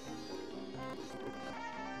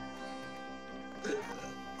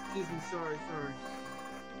 Excuse me, sorry.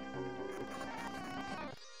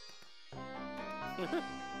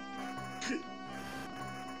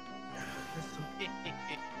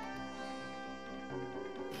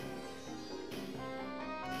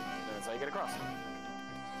 That's how you get across.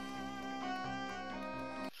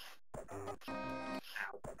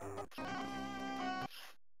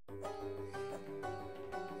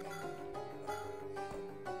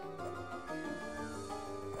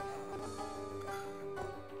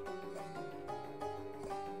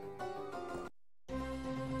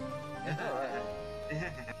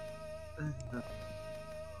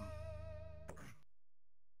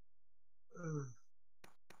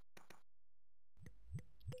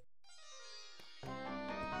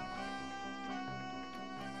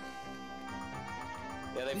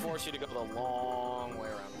 Yeah, they force you to go the long way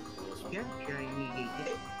around this one. Yeah, I needed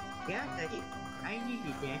that. Yeah, I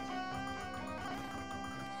needed that.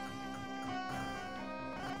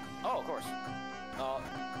 Oh, of course.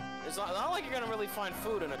 It's not like you're gonna really find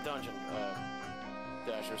food in a dungeon,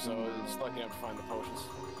 Dasher, so it's like you have to find the potions.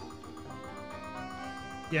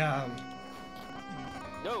 Yeah.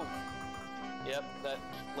 No! Yep, that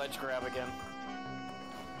ledge grab again.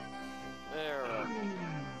 There.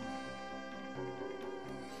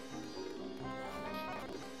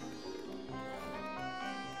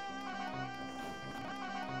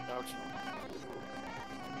 Ouch.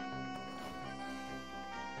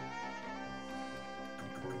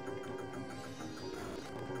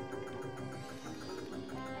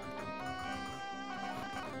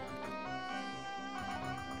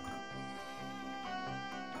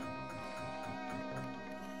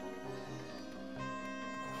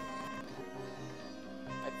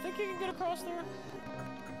 you can get across there?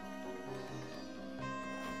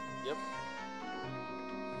 Yep.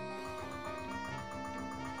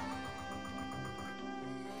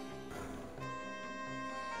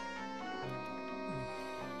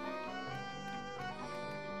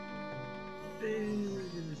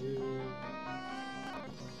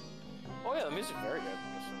 Oh yeah, the music's very good.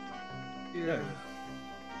 Yeah.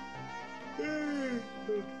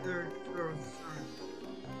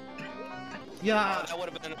 Yeah. That would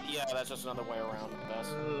have been, yeah, that's just another way around the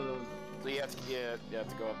best. So you have to, yeah, you have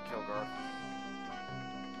to go up and kill Garth.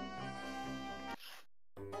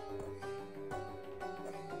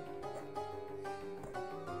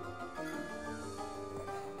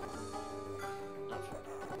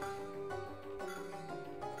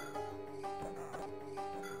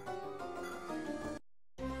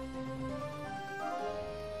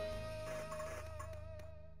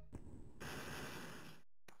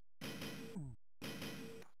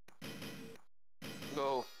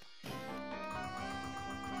 Go.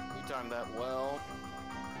 You timed that well.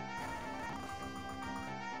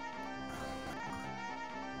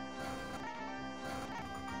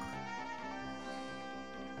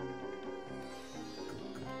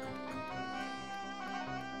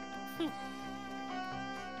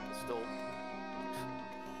 Still.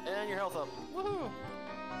 And your health up. Woohoo!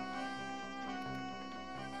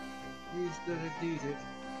 He's gonna do it.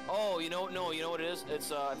 Oh, you know, no, you know what it is?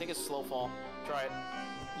 It's, I think it's slow fall. Try it.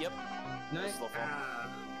 Yep. Nice. Slow fall.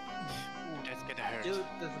 Ooh, that's gonna hurt. Dude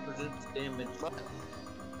doesn't present damage. But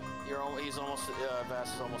he's almost,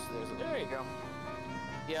 Vass is almost there. There you go.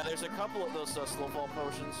 Yeah, there's a couple of those slow fall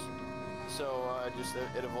potions. So, just,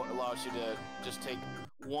 it allows you to just take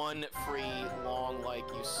one free, long, like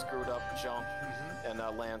you screwed up jump and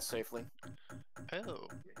land safely. Oh.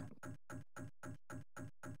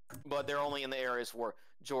 But they're only in the areas where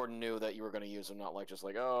Jordan knew that you were going to use them, not like just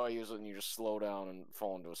like, oh, I use it and you just slow down and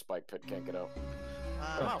fall into a spike pit, can't get out.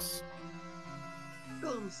 Mouse.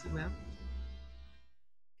 Go, Mr. Man.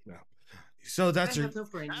 No. So that's I your. have no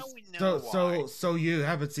friends. Now we know why. So you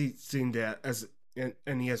haven't seen that as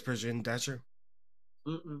NES Persian Dasher?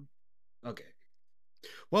 Mm-mm. Okay.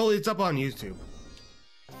 Well, it's up on YouTube.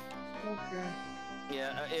 Okay.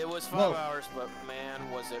 Yeah, it was 5 Whoa. hours, but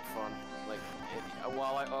man, was it fun. Like,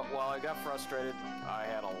 while I got frustrated, I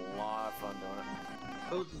had a lot of fun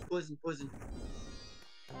doing it. Poison. Poison.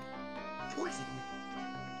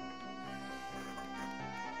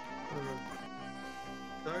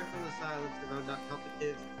 Sorry for the silence if I'm not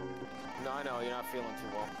talkative. No, I know, you're not feeling too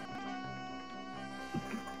well.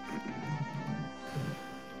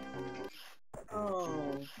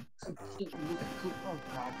 Oh, oh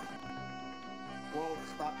God. World,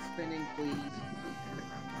 stop spinning, please.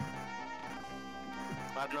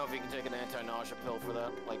 I don't know if you can take an anti-nausea pill for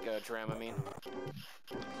that, like Dramamine.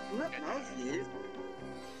 Not nauseous.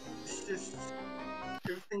 It's just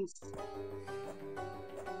everything's.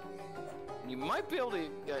 You might be able to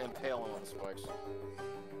impale him on the spikes.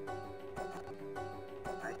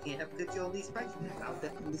 I can't have cookie on these spikes now. I'll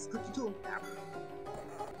definitely cookie to him now.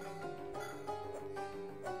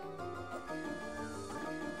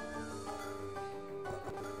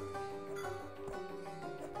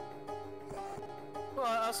 Well,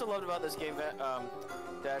 I also loved about this game,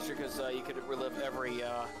 Dasher, because you could relive every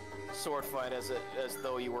sword fight as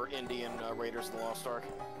though you were Indian Raiders of the Lost Ark.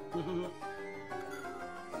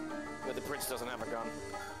 But the prince doesn't have a gun.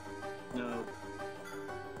 No.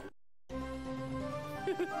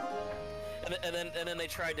 And then he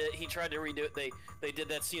tried to redo it. They did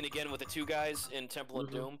that scene again with the two guys in Temple of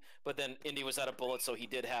Doom, but then Indy was out of bullets, so he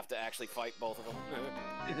did have to actually fight both of them.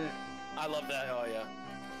 I love that. Oh yeah,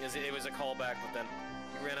 it was a callback, but then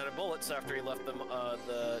he ran out of bullets after he left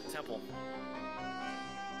the temple.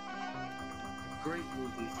 Great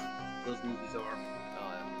movies. Those movies are.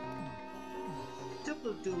 Oh yeah.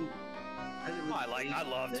 Temple of Doom. I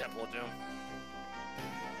love Temple of Doom.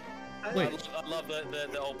 Wait. I love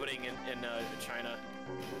the opening in China.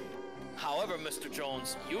 However, Mr.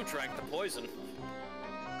 Jones, you drank the poison.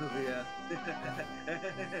 Oh yeah.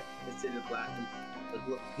 It's in the laughing.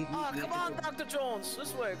 Come on, Dr. Jones,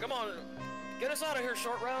 this way. Come on, get us out of here,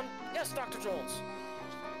 short round. Yes, Dr. Jones.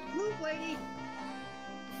 Move, lady.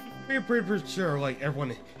 We're pretty sure, like,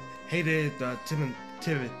 everyone hated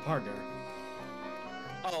timid partner.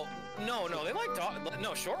 Oh, no, they liked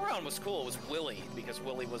no, short round was cool. It was Willie, because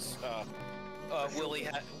Willie was, Willie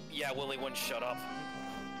wouldn't shut up.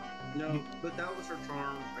 No, but that was her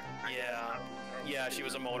charm. Yeah, she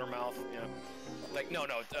was a motor mouth, yeah. Like, no,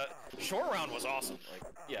 short round was awesome. Like,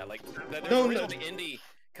 yeah, like, there's a reason Indy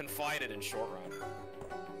confided in short round.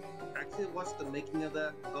 actually watched the making of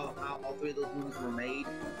that, how all three of those movies were made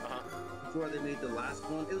before they made the last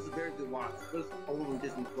one. It was a very good watch. It was all over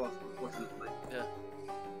Disney Plus, unfortunately. Yeah.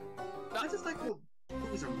 I just like how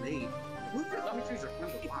movies are made. Movies are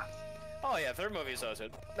fun to watch. Oh yeah, third movie is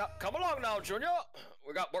good. Now, come along now, Junior.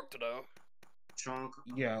 We got work to do. Chunk.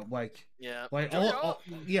 Yeah, like Yeah. like Junior?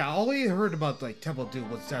 all we heard about like Temple Dude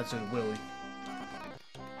was actually Willie.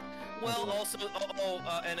 Well, also,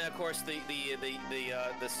 and of course the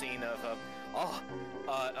scene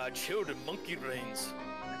of chilled monkey brains.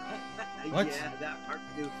 What? Yeah, that part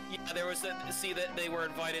too. Yeah, there was that. See that they were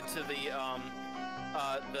invited to the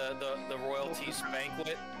royalties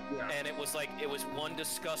banquet, Yeah. and it was one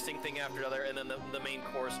disgusting thing after another, and then the main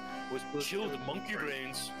course was chilled monkey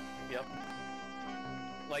brains. Yep.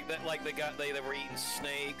 Like that, like they were eating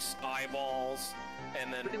snakes, eyeballs,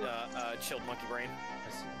 and then chilled monkey brain.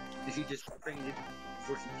 Did she just fainted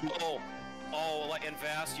before she puked? Like in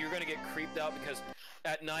Vast, you're gonna get creeped out because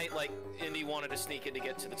at night, like Indy wanted to sneak in to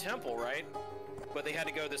get to the temple, right? But they had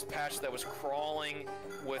to go to this patch that was crawling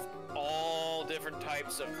with all different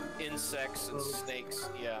types of insects and snakes.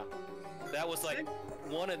 Yeah, that was like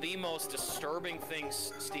one of the most disturbing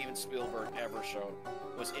things Steven Spielberg ever showed.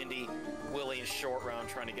 Was Indy, Willie, and Short Round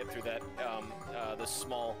trying to get through that this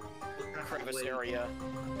small crevice area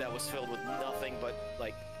that was filled with nothing but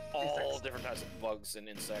like all different types of bugs and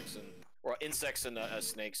insects and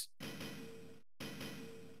snakes.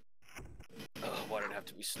 Oh, why did it have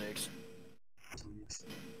to be snakes?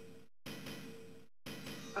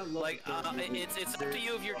 I love Like, it's up to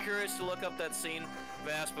you if you're curious to look up that scene,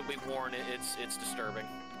 Vast, but we warn it, it's disturbing.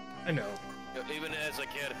 I know. Even as a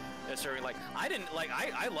kid, it's sort of like,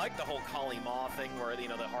 I liked the whole Kali Ma thing where,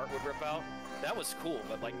 the heart would rip out. That was cool,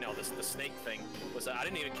 but like, no, the snake thing was, I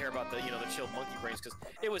didn't even care about the chilled monkey brains, because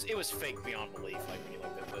it was fake beyond belief, like when you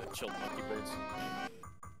looked at the chilled monkey brains.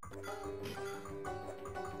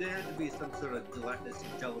 There had to be some sort of gelatinous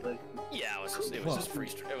jello. Yeah, it was just free.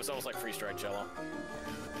 It was almost like freeze-dried Jello.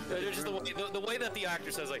 It's just the way that the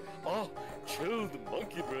actor says, like, oh, chilled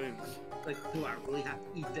monkey brains. Like, do I really have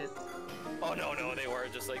to eat this? Oh no, they were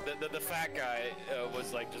just like the fat guy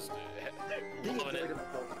was like just loving it.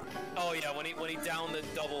 Oh yeah, when he downed the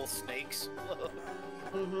double snakes.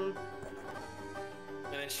 Mm-hmm.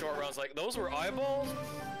 And then Short Round's like, those were eyeballs?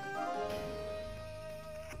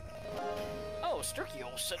 Oh, Sturkey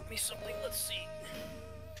sent me something. Let's see.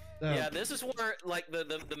 Yeah, this is where like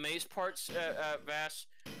the maze parts, Vass,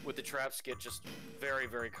 with the traps get just very,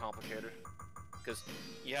 very complicated. Because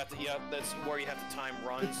that's where you have to time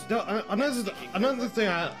runs. Another thing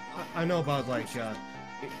I know about like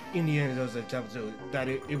Indiana Jones and Temple Dude, that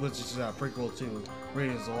it was just a prequel to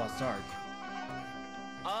Raiders of the Lost Ark.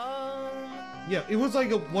 Yeah, it was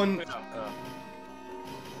like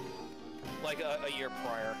like a year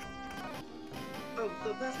prior. Oh,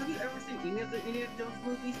 so Bess, have you ever seen any of the Indiana Jones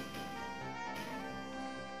movies?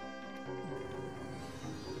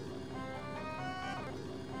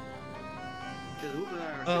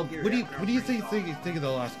 What do you think of the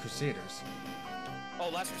Last Crusaders? Oh,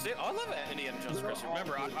 Last Crusade! Oh, I love Indiana Jones. Chris.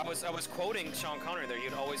 Remember, I was quoting Sean Connery there.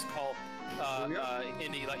 You'd always call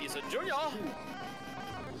Indy, like you said, Junior.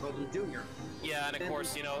 Called him Junior. Yeah, and of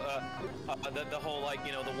course, the whole like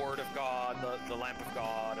the Word of God, the Lamp of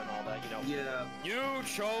God, and all that. Yeah. You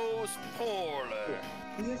chose poorly.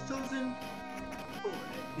 He has chosen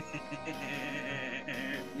poorly.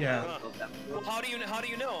 Yeah. Well, how do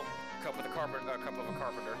you know? Cup of a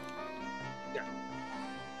carpenter. Yeah.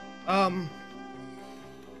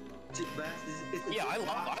 Yeah, I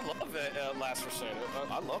love Last Crusade.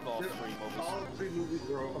 I love all three movies. All three movies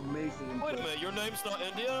were amazing. Wait a minute, your name's not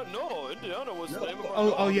Indiana? No, Indiana was the name of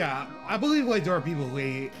our Oh yeah, I believe like there are people who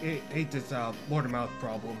hate this word of mouth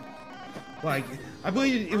problem. Like I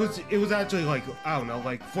believe it was actually like I don't know,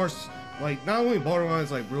 like forced, like not only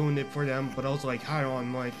Borderlands like ruined it for them, but also like High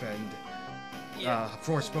on Life and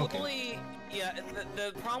Forspoken. Willie, yeah,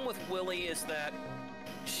 the problem with Willie is that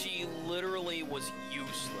she literally was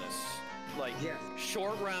useless. Like,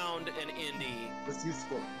 Short Round and Indy was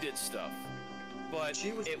useful. Did stuff, but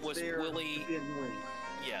it was Willie.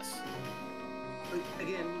 Yes. But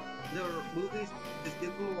again, there are movies. Just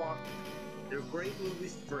give them a watch. They're great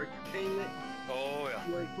movies for entertainment. Oh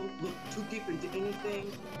yeah. Like, don't look too deep into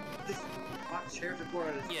anything. Just watch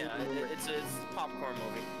Heretofore. Yeah, it's a popcorn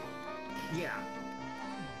movie. Yeah.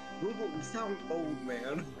 We sound old,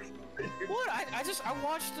 man. What? I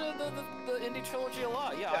watched the Indy trilogy a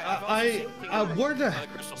lot. Yeah. Where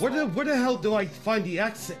the hell do I find the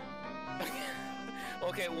exit?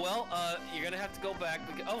 Okay, well, you're gonna have to go back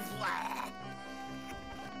because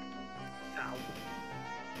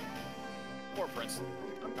Poor Prince.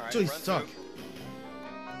 All right, Actually run suck. through.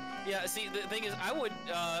 Yeah, see, the thing is, I would,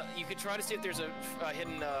 you could try to see if there's a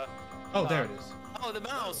hidden, Oh, there it is. Oh, the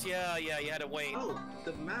mouse, yeah, you had to wait. Oh,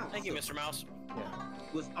 the mouse. Thank you, Mr. Mouse. Yeah.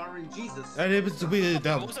 Was RNGesus. And it was to be It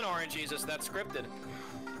dumb. wasn't RNGesus, that's scripted.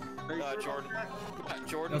 Are you sure Jordan. about that? Yeah,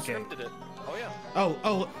 Jordan Okay. scripted it. Oh,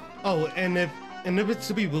 yeah. Oh, and if it's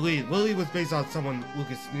to be Willie was based on someone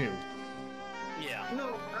Lucas knew. Yeah.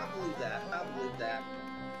 No, I believe that. I believe that.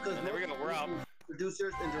 Because And there we go, we're out.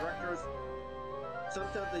 producers and directors,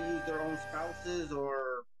 sometimes they use their own spouses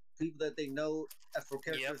or people that they know as for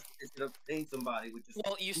characters instead of paying somebody, which is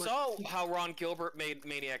Well, you saw how Ron Gilbert made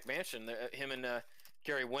Maniac Mansion. Him and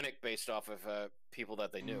Gary Winnick based off of people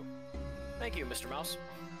that they knew. Thank you, Mr. Mouse.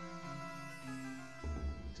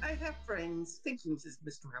 I have friends. Thank you,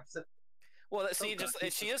 Mr. Mouse. Well, see, God.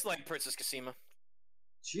 she is like Princess Casima.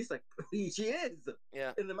 She's like, she is.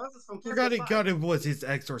 Yeah. And the mouse is from Forgot Persona 5. it was his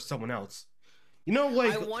ex or someone else. You know,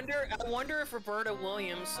 like I wonder if Roberta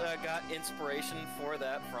Williams got inspiration for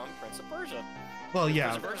that from Prince of Persia. well, yeah,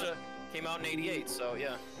 Prince of Persia came out in '88, so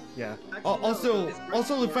yeah. yeah. Actually, no, Also, it's great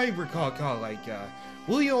also, if for- I recall, like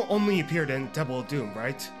Willie only appeared in Temple of Doom,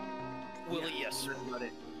 right? Willie, yes. That's about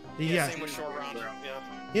it. Yeah, Same with Short Round. Yeah.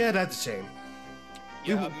 yeah, that's a shame.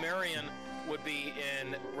 Yeah. Marion would be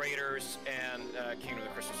in Raiders and Kingdom of the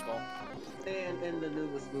Crystal Skull. And the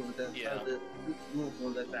newest movie that the newest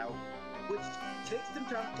one that's out, which takes some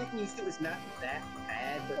time getting used to. It's not that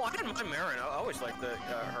bad, but Well, I didn't mind Marion. I always liked her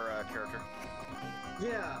character.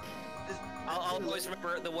 yeah. I'll always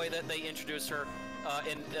remember the way that they introduced her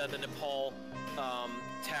in the Nepal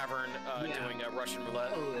tavern doing Russian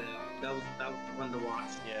roulette. Oh yeah, that was fun to watch.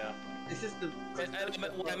 Yeah. It's just the. And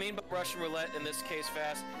what I mean by Russian roulette in this case,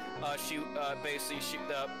 Fast, she basically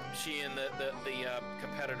she and the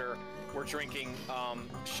competitor were drinking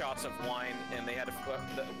shots of wine, and they had to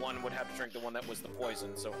the one would have to drink the one that was the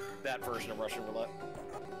poison. So that version of Russian roulette.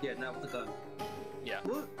 Yeah, now with the gun. Yeah.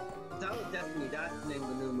 Well, that was Destiny. That's the name of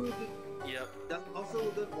the new movie. Yep. That's also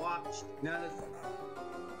a good watch. Not as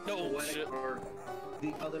No poetic shit. or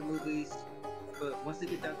the other movies, but once they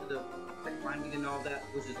get down to the grinding and all that,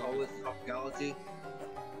 which is always archaeology,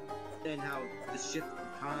 and how the shift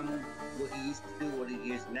of time, what he used to do, what he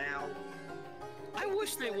is now. I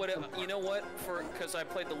wish they would have. You know what? Because I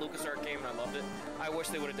played the LucasArts game and I loved it. I wish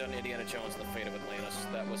they would have done Indiana Jones: The Fate of Atlantis.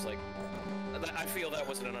 That was like. I feel that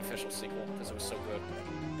was an unofficial sequel because it was so good.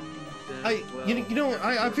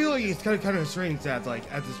 I feel like it's kind of strange that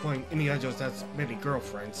like at this point Indiana Jones has many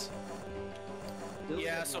girlfriends.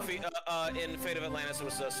 Yeah, Sophia. In Fate of Atlantis, it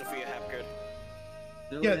was Sophia Hapgood.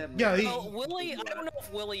 Yeah. Oh, Willie. I don't know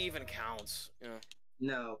if Willie even counts. Yeah.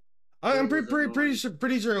 No. I'm pretty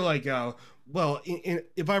sure like well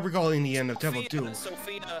if I recall in the end of Temple of Doom.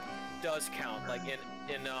 Sophia does count. Like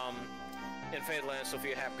in Fate of Atlantis,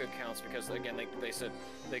 Sophia Hapgood counts because again they said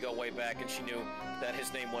they go way back and she knew that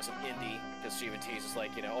his name wasn't Indy because she even teases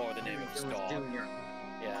like oh the name of his dog. Junior.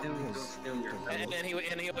 Yeah. Junior.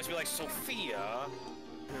 And he always be like Sophia.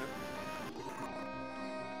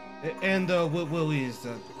 And Willie is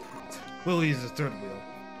the third wheel.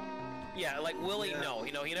 Yeah, like Willie. No,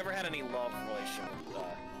 he never had any love relationship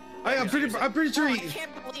with. I'm pretty sure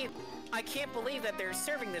Oh, he. I can't believe that they're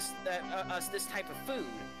serving this us this type of food.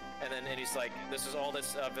 And he's like, this is all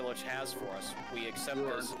this village has for us. We accept You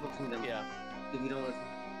are this. insulting them. Yeah. If you don't.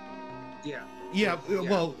 Yeah. Yeah,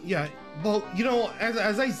 well,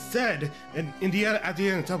 as I said at the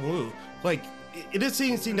end of Temple of Doom, like it is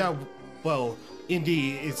seen that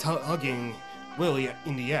Indy is hugging Willie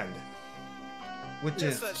in the end, which Just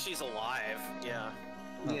is that she's alive. Yeah.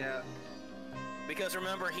 Yeah. Because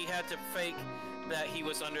remember, he had to fake that he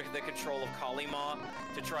was under the control of Kali Ma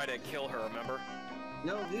to try to kill her. Remember?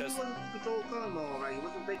 No, he Because- wasn't control Conmo, alright. He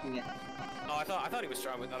wasn't faking it. Oh, I thought he was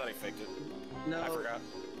trying. I thought he faked it. No. I forgot.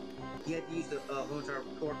 He had to use the Hunter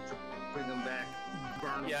torch to bring him back.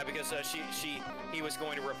 Burn him. Yeah, because he was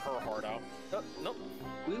going to rip her heart out. Nope.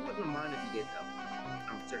 We wouldn't mind if he did though.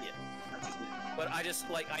 I'm serious. Yeah. That's just me. But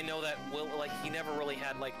I know that he never really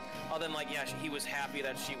had other than he was happy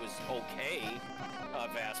that she was okay,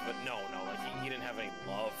 Vass, but no, he didn't have any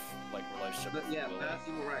love relationship. But with yeah, Willie. Bass,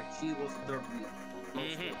 you were right. She was the third wheel.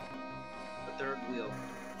 Mhm. The third wheel.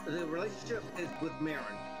 The relationship is with Marin.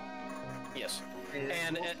 Yes.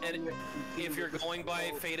 And If you're going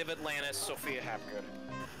by Fate of Atlantis, Sophia Hapgood.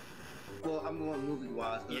 Well, I'm going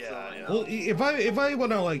movie-wise. But Yeah. well. If I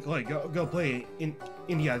want to go play in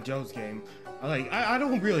Indiana Jones game, I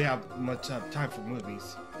don't really have much time for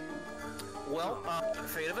movies. Well,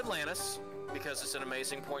 Fate of Atlantis because it's an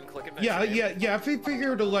amazing point-and-click adventure. Yeah. I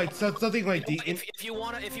figured like something like the. If you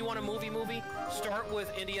want a movie, start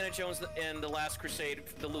with Indiana Jones and the Last Crusade,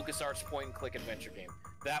 the LucasArts point-and-click adventure game.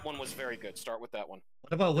 That one was very good. Start with that one.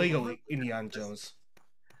 What about Lego Indiana Jones?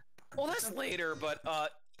 Well, that's later, but I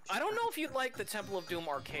don't know if you'd like the Temple of Doom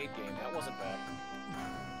arcade game. That wasn't bad.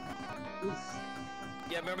 Oof.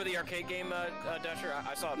 Yeah, remember the arcade game, Dasher?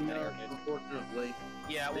 I saw it in the arcade. Unfortunately.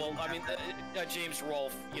 Yeah, well, I mean, James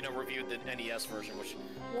Rolfe, reviewed the NES version, which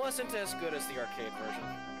wasn't as good as the arcade version.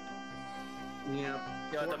 Yeah.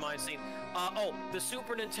 Yeah, the mine scene. The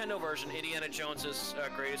Super Nintendo version, Indiana Jones's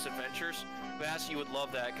Greatest Adventures. Vass, you would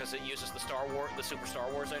love that because it uses the Super Star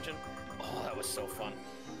Wars engine. Oh, that was so fun,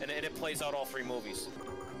 and it plays out all 3 movies.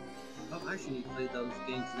 Oh, I should play those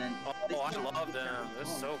games then. Oh, I love them. They're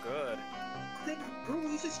so good. Bro,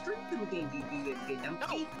 you should stream them games. You get them.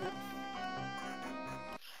 No.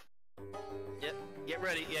 Get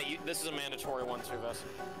ready. Yeah, this is a mandatory one too, Vass.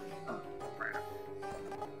 Oh, crap.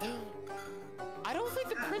 I don't think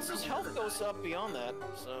the prince's health goes up beyond that,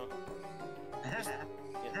 so.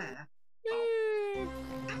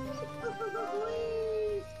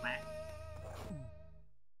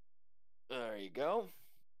 There you go.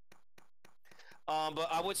 But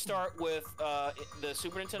I would start with the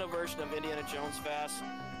Super Nintendo version of Indiana Jones Vass.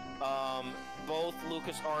 Both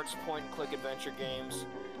LucasArts point-and-click adventure games.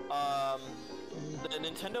 The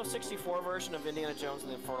Nintendo 64 version of Indiana Jones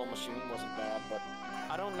and the Infernal Machine wasn't bad, but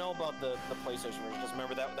I don't know about the PlayStation version, because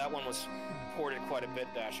remember that one was ported quite a bit,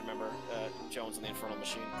 Dash, remember? Jones and the Infernal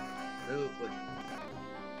Machine. Oh, but...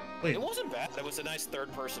 Wait. It wasn't bad. It was a nice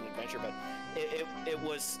third-person adventure, but it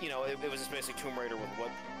was, it was just basically Tomb Raider with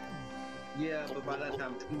what... Yeah, but by that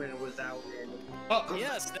time, Tomb Raider was out, and... Oh,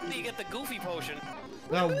 yes, then you get the Goofy potion.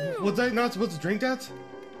 Now, was I not supposed to drink that?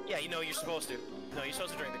 Yeah, you're supposed to. No, you're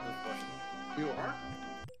supposed to drink the Goofy potion. You are?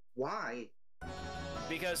 Why?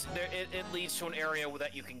 Because it leads to an area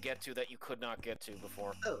that you can get to that you could not get to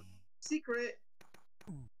before. Oh, secret.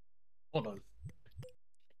 Hold on.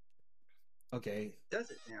 Okay.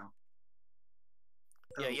 Does it now?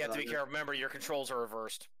 Yeah, Oh, you have to be God. careful. Remember, your controls are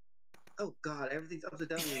reversed. Oh God, everything's upside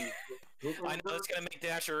down. I know it's gonna make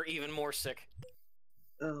Dasher even more sick.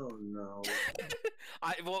 Oh no.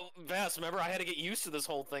 Vass, remember, I had to get used to this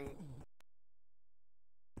whole thing.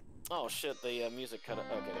 Oh shit, the music cut out.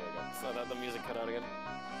 Okay, there we go. So the music cut out again.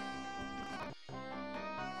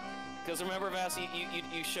 Because remember, Vass,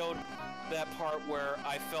 you showed that part where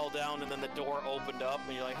I fell down and then the door opened up,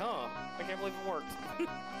 and you're like, huh, I can't believe it worked.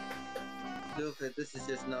 Look, this is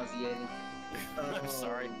just nauseating. I'm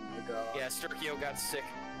sorry. Oh my God. Yeah, Sturkio got sick.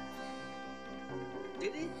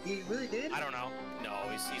 Did he? He really did? I don't know. No,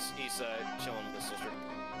 he's chilling with his sister.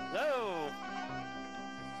 No!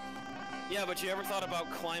 Yeah, but you ever thought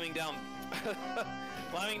about climbing down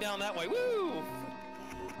climbing down that way? Woo!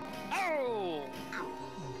 Ow!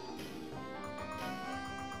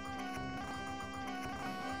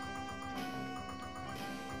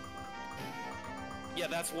 Yeah,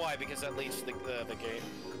 that's why, because that leads to the gate.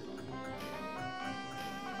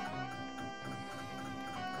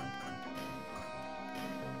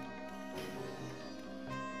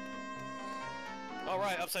 All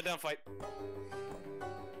right, upside down fight.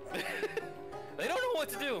 They don't know what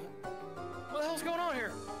to do. What the hell's going on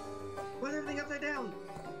here? Why is everything upside down?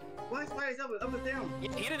 Why is Spidey's up and down? He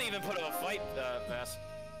didn't even put up a fight, Vass.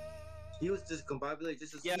 He was just combobulated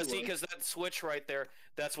just as Yeah, he see, was. because that switch right there,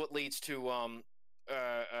 that's what leads to, oh,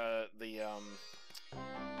 what do you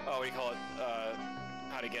call it,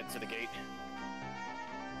 how to get to the gate.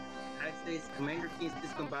 United States Commander Keen's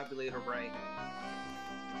discombobulator, right?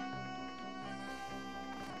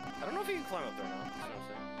 I don't know if you can climb up there now. That's what I'm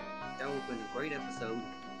saying. That would have been a great episode.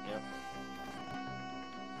 Yep.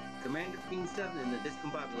 Commander King 7 in the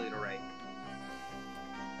discombobulator, right?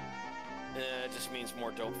 It just means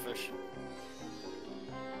more dope fish.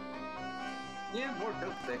 Yeah, more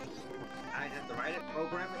dope fish. I'd have to write it,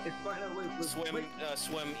 program it, and find out what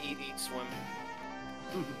Swim, eat, swim.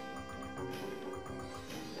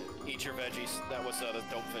 Eat your veggies. That was the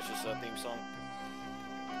Dope Fish's theme song.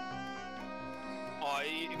 Oh,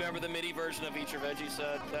 you remember the MIDI version of Eat Your Veggies,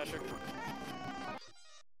 Dasher?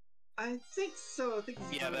 I think so. I think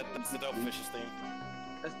Yeah, that's the Dope Fish's theme.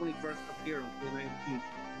 That's when he first appeared in Commander King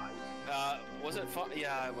 5. Was it 5?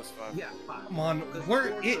 Yeah, it was 5. Yeah, 5. Come on,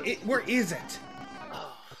 where is it?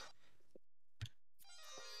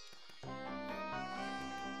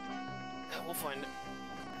 We'll find it.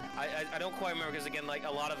 I don't quite remember, because again, like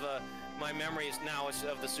a lot of my memories now is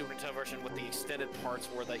of the Super Nintendo version with the extended parts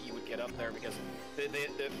where that you would get up there, because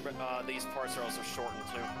these parts are also shortened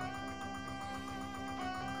too.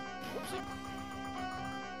 Whoopsie.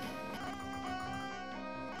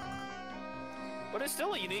 But it's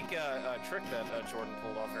still a unique trick that Jordan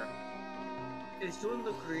pulled off here. Is Jordan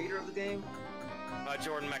the creator of the game?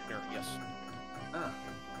 Jordan Mechner, yes. Ah.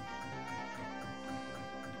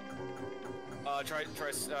 Try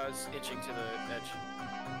inching to the edge.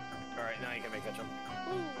 All right, now you can make that jump.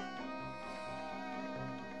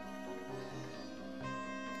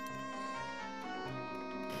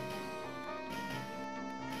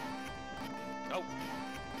 Oh. Ow.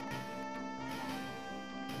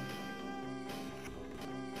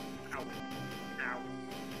 Ow.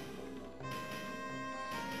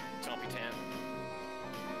 Tompy tan.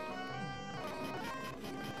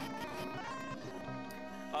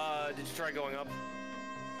 Did you try going up? There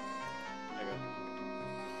you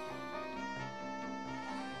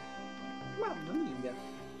go. Mamma mia.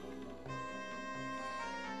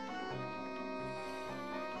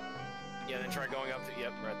 Yeah, then try going up to,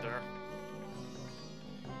 yep, right there.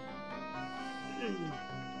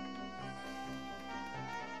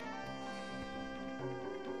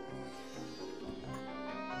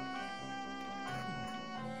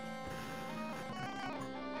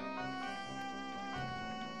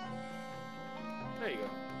 There you go.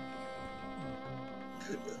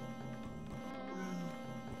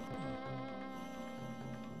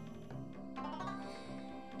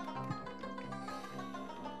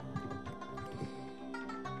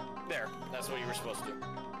 There, that's what you were supposed to do. I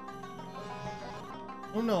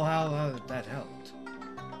don't know how that helped.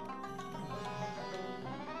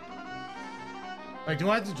 Like, do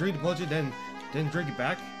I have to drink the potion, then drink it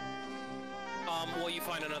back? Well, you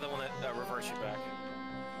find another one that reverts you back.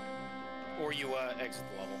 Or you exit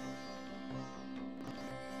the level.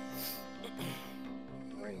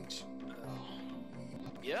 Range.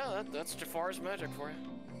 Yeah, that's Jafar's magic for you.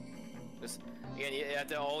 This, again, you have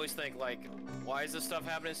to always think, like, why is this stuff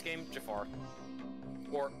happening in this game? Jafar.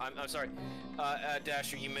 Or, I'm sorry,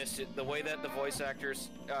 Dasher, you missed it. The way that the voice actors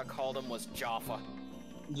called him was Jaffa.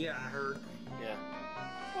 Yeah, I heard. Yeah.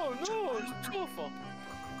 Oh no, it's Jaffa.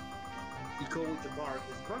 You go with Jafar,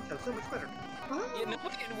 because Crunch sounds so much better. Yeah,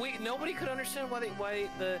 nobody could understand why they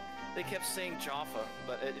kept saying Jaffa,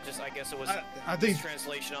 but it just, I guess it was I think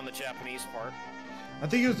translation on the Japanese part. I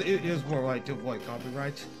think it was more like to avoid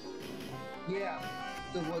copyright. Yeah.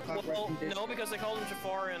 To avoid copyright. Well, no, because they called him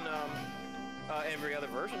Jafar in every other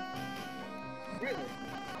version. Really?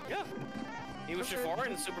 Yeah. He was Jafar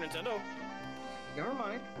in the Super Nintendo. Never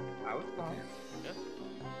mind. I was wrong. Yeah.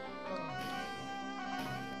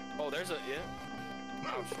 Oh, there's a, yeah.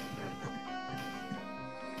 Ouch.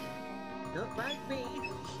 Don't like me.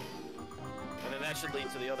 And then that should lead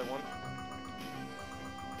to the other one.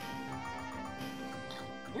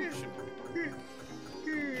 Ooh, shoot.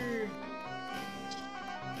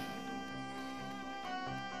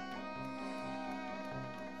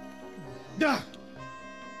 Yeah.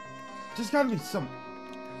 There's gotta be some.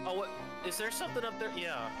 Oh, what? Is there something up there?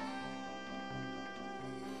 Yeah.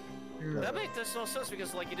 That makes no sense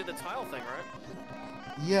because, like, you did the tile thing, right?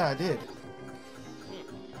 Yeah, I did.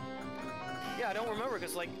 Yeah, I don't remember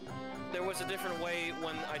because, like, there was a different way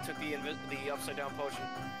when I took the upside down potion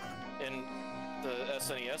in the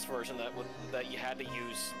SNES version that you had to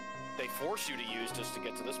use. They forced you to use just to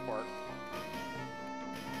get to this part.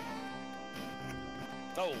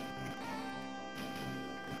 Oh,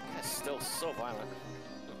 that's still so violent.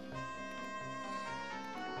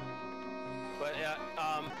 But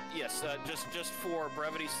yes, just for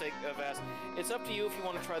brevity's sake, Vast, it's up to you if you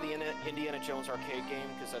want to try the Indiana Jones arcade game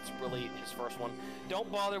because that's really his first one.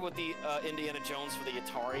 Don't bother with the Indiana Jones for the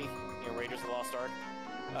Atari, you know, Raiders of the Lost Ark.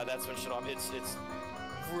 That's been shut off. It's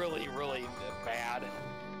really bad.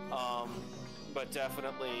 But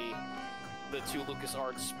definitely the two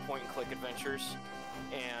LucasArts point-and-click adventures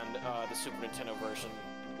and the Super Nintendo version,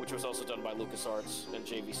 which was also done by LucasArts and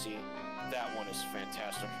JVC. That one is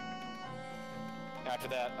fantastic. After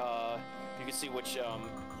that, you can see which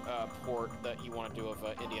port that you want to do of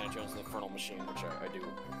Indiana Jones and the Infernal Machine, which I do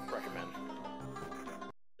recommend.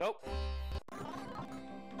 Oh!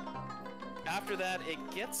 After that, it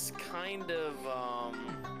gets kind of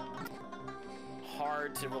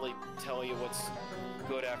hard to really tell you what's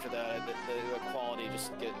good after that. The quality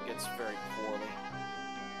just gets very poorly.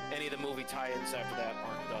 Any of the movie tie-ins after that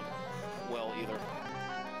aren't done well either.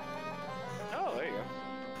 Oh, there you go.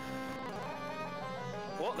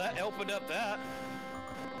 Well, that opened up that.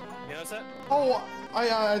 You notice that? Oh,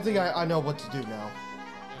 I think I know what to do now.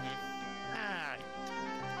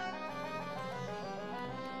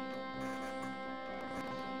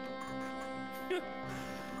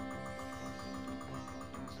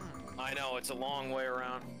 I know, it's a long way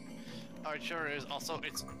around. Oh, it sure is. Also,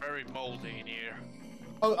 it's very moldy in here.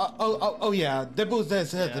 Oh yeah. That was that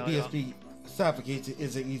said the Yeah, PSP Staff of Kings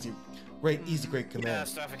is an easy, great Yeah, command.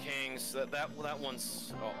 Staff of Kings. That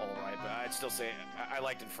one's all right, but I'd still say I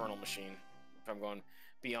liked Infernal Machine. If I'm going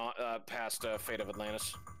beyond past Fate of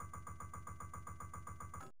Atlantis.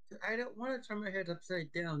 I don't want to turn my head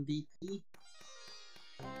upside down, DP.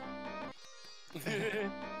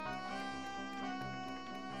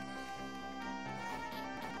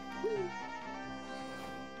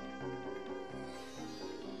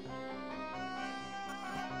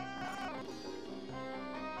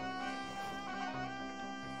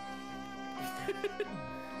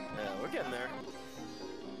 Yeah, we're getting there.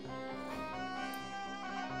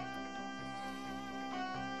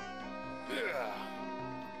 Yeah.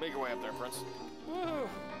 Make your way up there, Prince. Woo.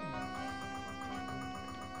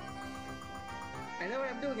 I know what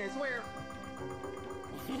I'm doing, I swear.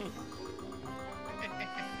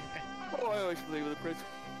 Oh, I always believe in the Prince.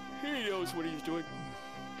 He knows what he's doing.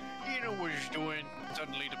 You know what he's doing.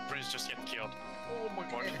 Suddenly the prince just gets killed. Oh my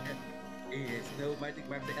god. Yes, no magic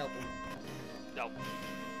map to help him. No.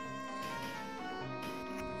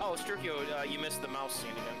 Oh, Sturkio, you missed the mouse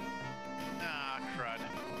scene again. Ah, crud.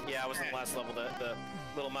 Yeah, I was in the last level. The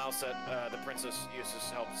little mouse that the princess uses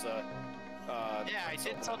helps. Yeah, I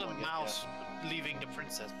did saw the mouse leaving the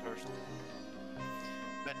princess first.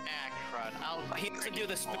 But crud. He doesn't do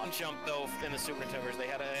the spin jump though in the Super Nintendo. They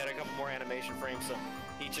had a couple more animation frames, so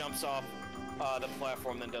he jumps off the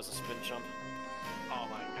platform, then does a spin jump. Oh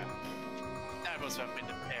my god. That must have been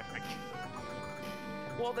epic.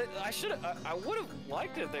 Well, I would have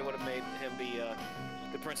liked it if they would have made him be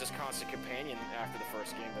the prince's constant companion after the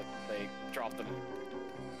first game, but they dropped him.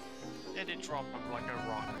 They did drop him like a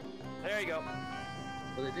rock. There you go.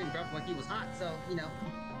 Well, they didn't drop him like he was hot, so, you know.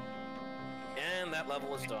 And that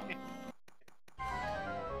level is done.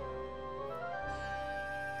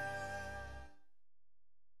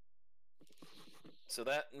 So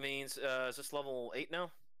that means, is this level 8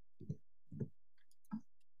 now?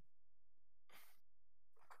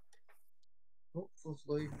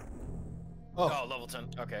 Hopefully. Oh, level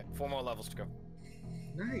 10. Okay, 4 more levels to go.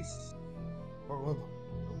 Nice.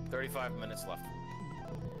 35 minutes left.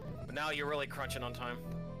 But now you're really crunching on time.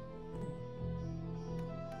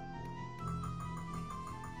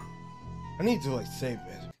 I need to like save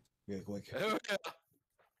it real quick.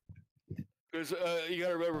 Because you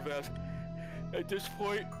gotta remember, Vass, at this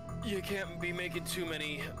point, you can't be making too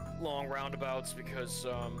many long roundabouts because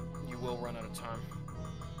you will run out of time.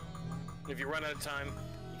 If you run out of time,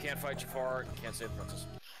 you can't fight Jafar, you can't save the princess.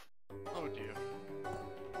 Oh dear.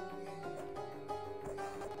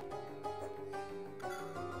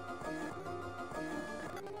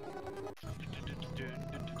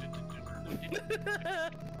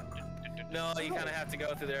 No, you kind of have to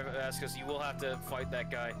go through there, because you will have to fight that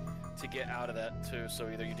guy to get out of that too. So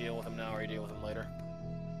either you deal with him now or you deal with him later.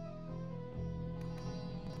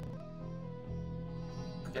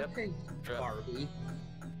 Yep. Okay, Barbie.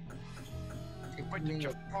 What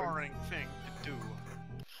a jarring thing to do.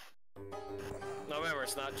 No, remember,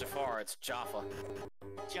 it's not Jafar, it's Jaffa.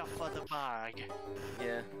 Jaffa the bag.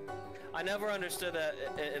 Yeah. I never understood that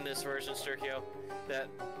in this version, Sturkio, that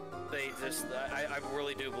they just, I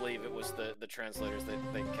really do believe it was the translators that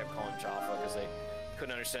they kept calling Jaffa because they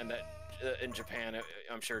couldn't understand that in Japan,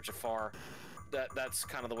 I'm sure Jafar, that's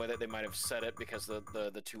kind of the way that they might have said it because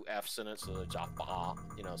the two F's in it, so the Jaffa,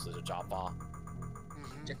 you know, so the Jaffa.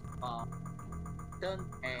 Jaffa. Done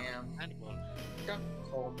am. Animal. Done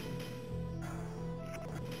home.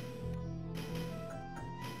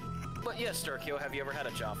 But yes, Sturkio, have you ever had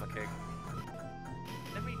a Jaffa cake?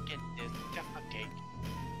 Let me get this Jaffa cake.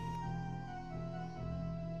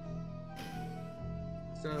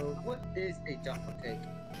 So, what is a Jaffa cake?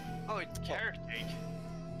 Oh, it's carrot cake.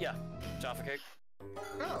 Yeah, Jaffa cake.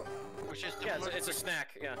 Oh. Which is the Yeah, it's a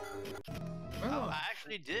snack, yeah. Oh, I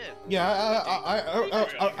actually did. Yeah,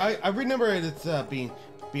 I remember it's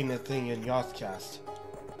being a thing in Yoscast.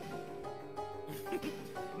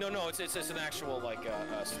 No, it's an actual, like,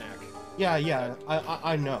 snack. Yeah,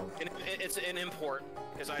 I know. It's an import,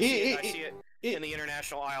 because I see it in the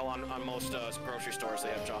international aisle on most grocery stores. They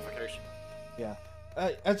have Jaffa cakes. Yeah.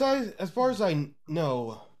 As far as I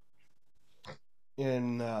know,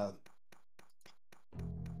 in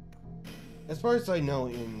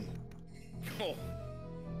Oh.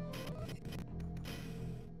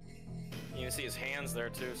 You can see his hands there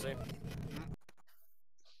too. See?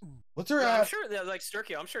 what's her Yeah, I'm sure, like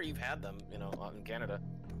Sturkio, I'm sure you've had them, you know, out in Canada.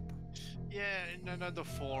 Yeah, in another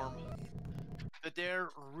form. But they're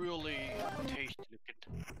really tasty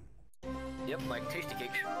looking. Yep, like tasty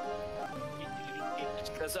cakes.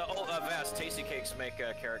 Because Vass, tasty cakes make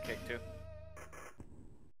carrot cake too.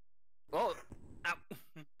 Oh, ow.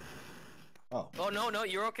 Oh. Oh no,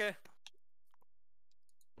 you're okay.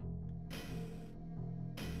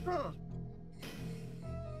 Huh.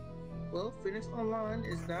 Well, Phoenix Online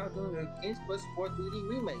is now doing a Games Plus 4 3D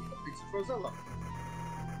remake of Picture Rosella.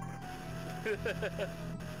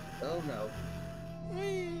 Oh no.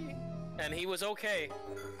 And he was okay.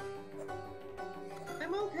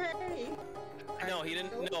 I'm okay. No, he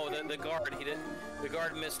didn't. No, the guard. He didn't. The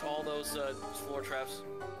guard missed all those floor traps.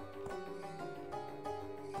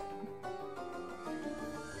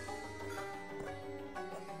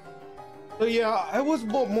 So yeah, I was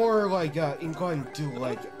more like inclined to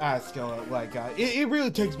like ask it really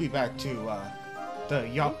takes me back to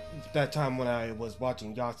that time when I was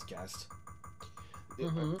watching Yachtcast.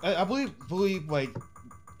 I believe like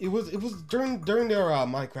it was during their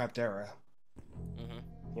Minecraft era.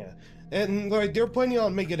 Yeah, and like they're planning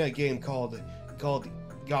on making a game called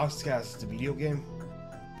Yachtcast, the video game.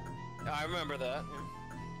 I remember that.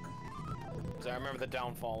 Because I remember the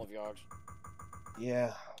downfall of Yogs.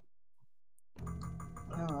 Yeah.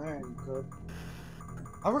 Oh, alright, good.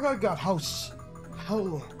 I forgot how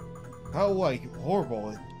like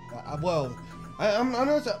horrible. Well, I'm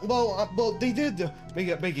not. Well, they did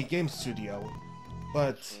make a game studio,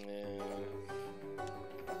 but. Yeah.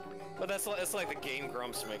 But it's like the Game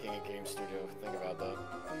Grumps making a game studio. Think about that.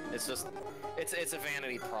 It's just, it's a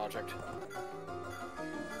vanity project.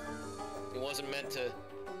 It wasn't meant to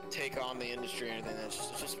take on the industry or anything. It's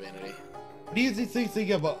just vanity. What do you think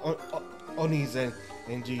about Oni's and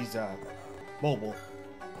G's mobile?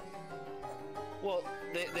 Well,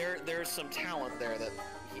 there's some talent there that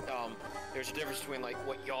there's a difference between like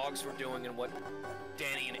what Yogs were doing and what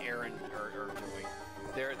Danny and Aaron are doing.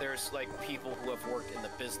 There's like people who have worked in the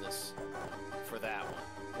business for that one,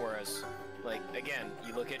 whereas like again,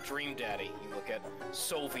 you look at Dream Daddy, you look at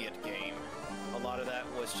Soviet Game. A lot of that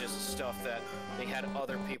was just stuff that they had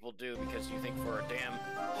other people do because you think for a damn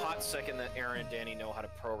hot second that Aaron and Danny know how to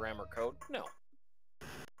program or code? No.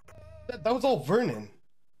 That was all Vernon.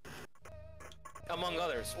 Among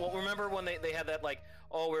others. Well, remember when they had that, like,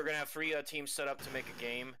 oh, we're going to have 3 teams set up to make a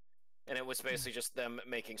game, and it was basically just them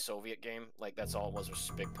making Soviet Game? Like, that's all it was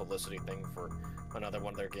a big publicity thing for another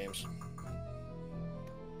one of their games.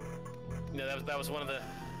 No, that was one of the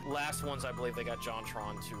last ones I believe they got John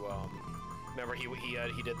Tron to, remember he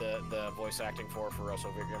did the voice acting for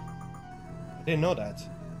Soviet Game. I didn't know that.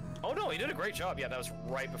 Oh no, he did a great job. Yeah, that was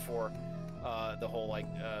right before the whole like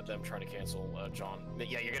them trying to cancel John. But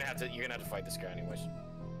yeah, you're gonna have to fight this guy anyways.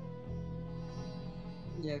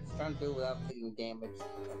 Yeah, it's trying to do it without taking damage.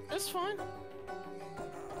 It's fine.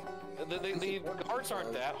 The guards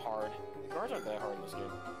aren't that hard. The guards aren't that hard in this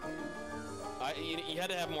game. You had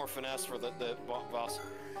to have more finesse for the boss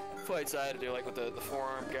fights I had to do, like with the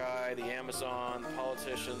forearm guy, the Amazon, the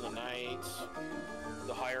politician, the knights,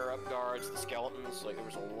 the higher up guards, the skeletons. Like there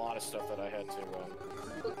was a lot of stuff that I had to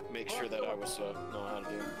make sure that I was know how to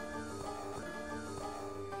do.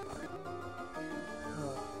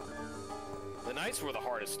 The knights were the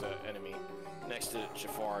hardest enemy, next to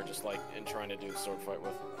Jafar, just like in trying to do the sword fight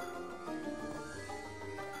with.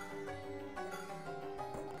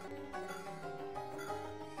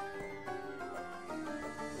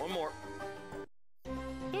 One more.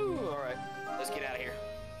 Ooh, all right. Let's get out of here.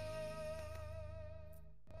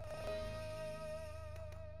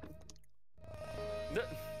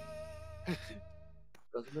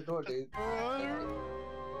 Go to the door, dude.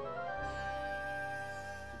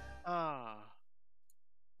 Ah,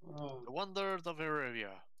 Oh. the wonders of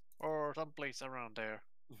Arabia, or someplace around there.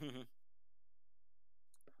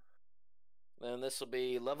 And this will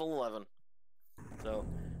be level 11. So,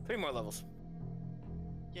 3 more levels.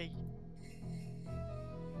 Yay!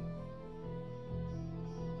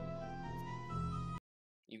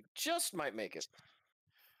 You just might make it.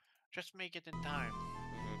 Just make it in time.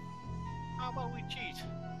 Mhm. How about we cheat?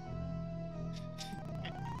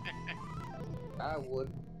 I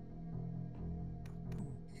would.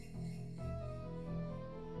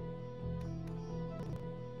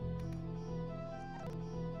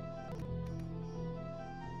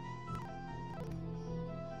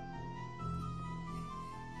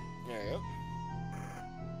 There you go.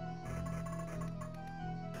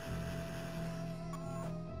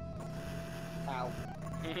 Ow.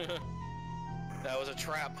 That was a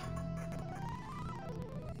trap.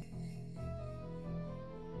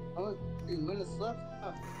 Only 3 minutes left.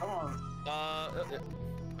 Oh, come on.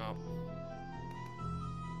 Oh.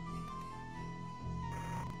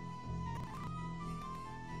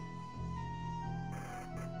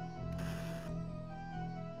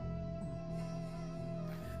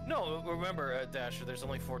 No, remember, Dasher, there's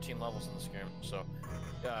only 14 levels in this game, so,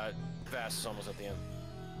 Vass is almost at the end.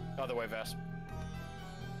 Other way, Vass.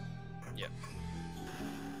 Yeah.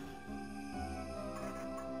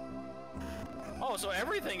 Oh, so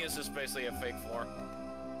everything is just basically a fake floor.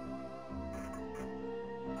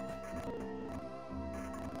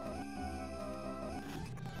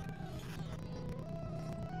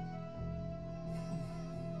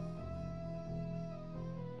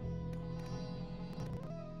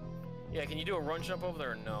 Yeah, can you do a run jump over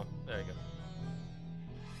there or no? There you go.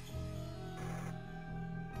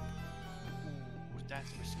 Ooh,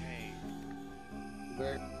 that's risque.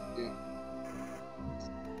 Very good.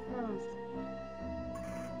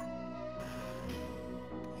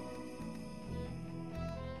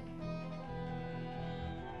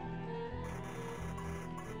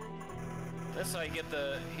 That's how you get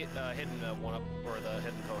the hidden one up, or the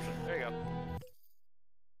hidden potion. There you go.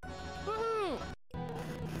 Woohoo!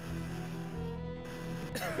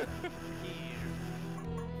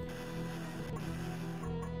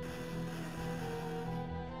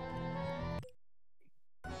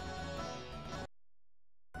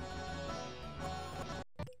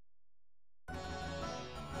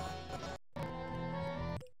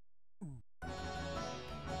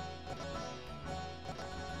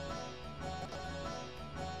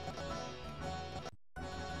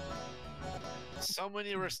 So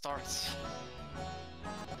many restarts.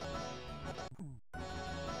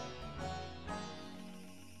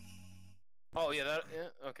 Oh yeah, that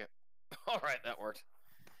yeah, okay. All right, that worked.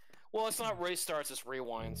 Well, it's not restarts; it's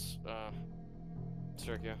rewinds.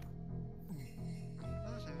 Sergio.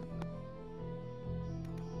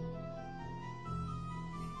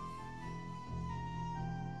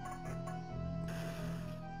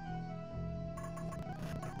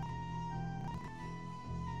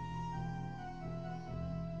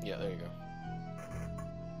 Yeah, there you go.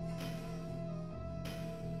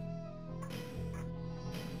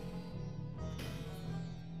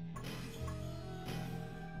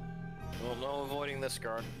 Well, no avoiding this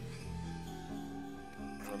guard.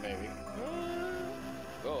 Or maybe.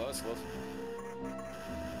 Oh, that's close.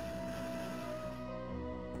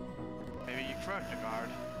 Maybe you cracked the guard.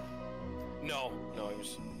 No, he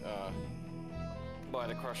was by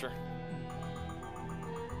the crusher.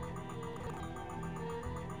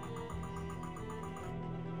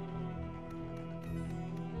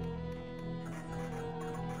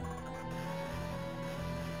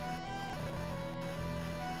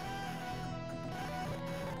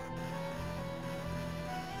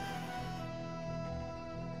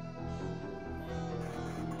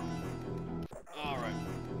 All right.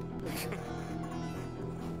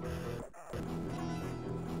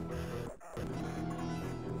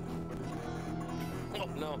 Oh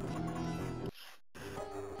no.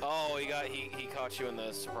 Oh, he caught you in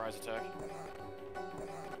the surprise attack.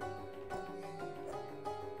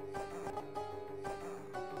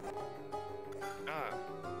 Ah.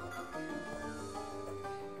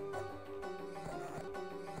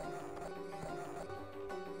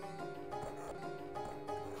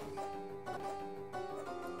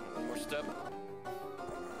 One more step.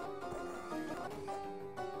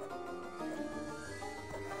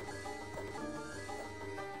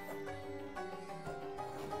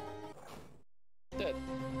 Dead.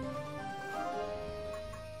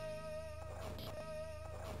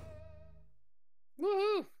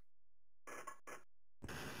 Woohoo!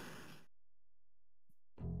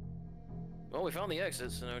 Well, we found the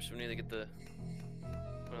exit, so now we just need to get the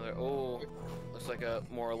another. Oh, looks like a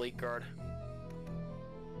more elite guard.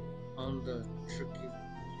 On the tricky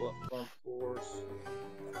platform floors.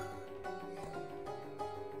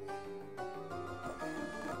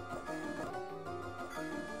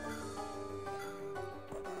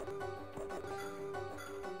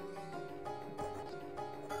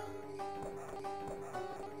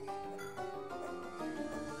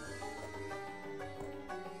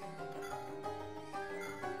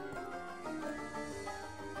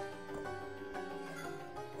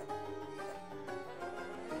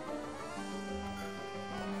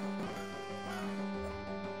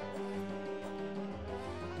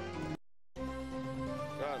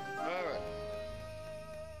 Alright.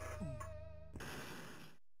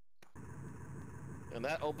 And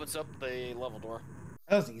that opens up the level door.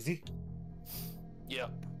 That was easy. Yeah.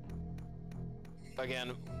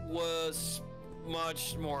 Again, was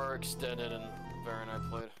much more extended and Varian I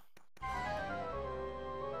played.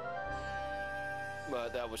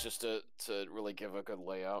 But that was just to really give a good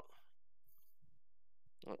layout.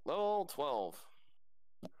 Level 12.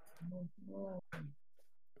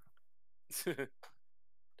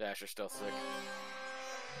 Dasher still sick.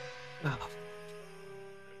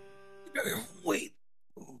 Wait.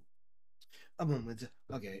 A moment.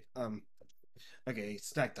 Okay, okay,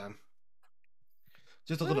 snack time.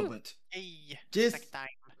 Just a little bit. Hey, Just, next time.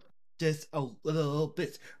 just a little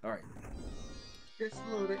bit. All right. Just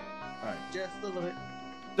a little bit. All right. Just a little bit.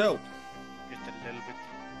 So, Just a little bit.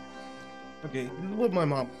 okay, this is what my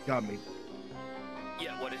mom got me.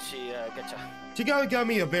 Yeah, what did she get you? She got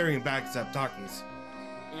me a varying bags of Takis.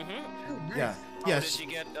 Mm-hmm. Oh, nice. Yeah. Oh, Yeah. did she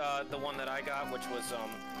get the one that I got, which was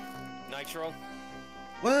Nitro?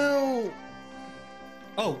 Well.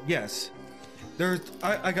 Oh yes.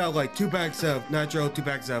 I got like 2 bags of Nitro, 2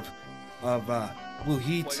 bags of Blue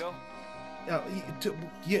Heat. Fuego?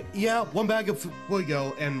 Yeah, 1 bag of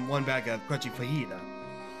Fuego and 1 bag of Crunchy Fajita.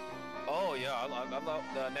 Oh yeah, I love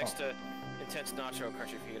next to Intense Nacho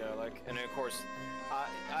Crunchy Fajita. Like, and then of course,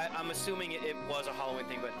 I'm assuming it was a Halloween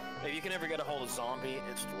thing, but if you can ever get a hold of Zombie,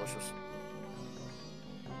 it's delicious.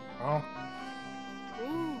 Oh.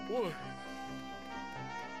 Ooh boy.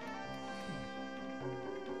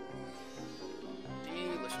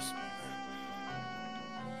 Delicious.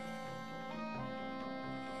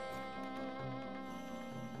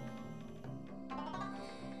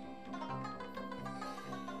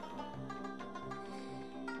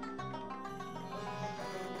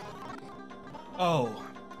 Oh.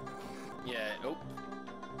 Yeah. Oh.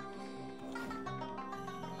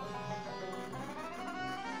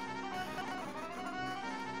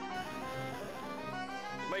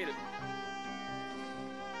 You made it.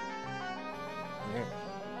 Yeah.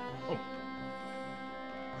 Oh.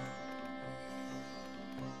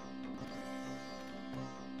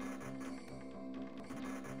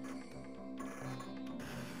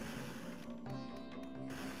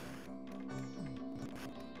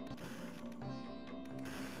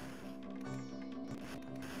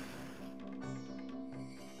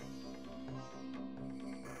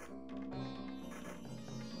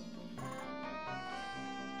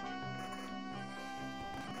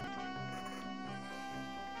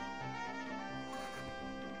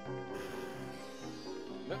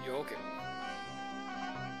 Nope, you're okay.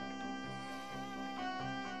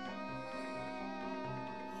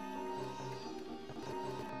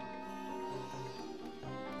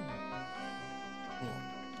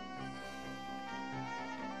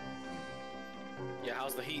 Yeah,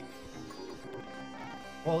 how's the heat?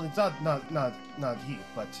 Well, it's not heat,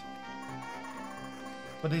 but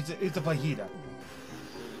it's a fajita.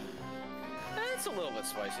 It's a little bit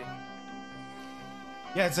spicy.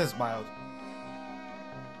 Yeah, it says mild.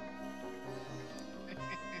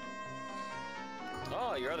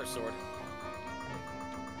 Oh, your other sword.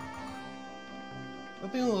 I'm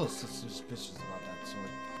being a little suspicious about that sword.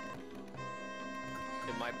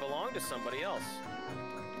 It might belong to somebody else.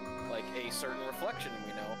 Like a certain reflection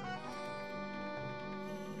we know.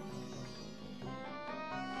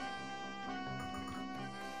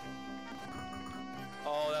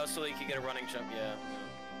 Oh, that was so that you could get a running jump, yeah.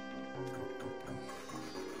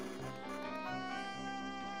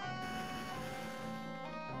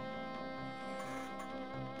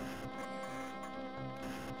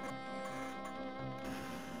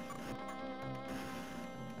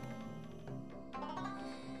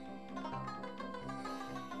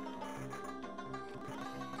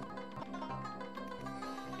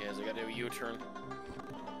 Yeah, so I gotta do a U-turn.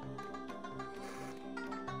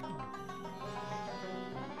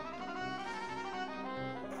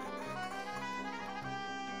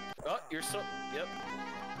 Oh, you're so... Yep.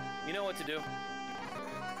 You know what to do.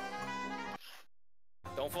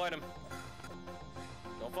 Don't fight him.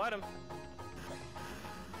 Don't fight him.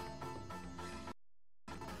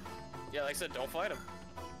 Yeah, like I said, don't fight him.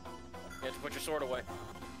 You have to put your sword away.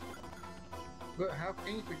 But how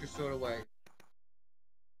can you put your sword away?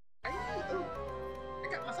 I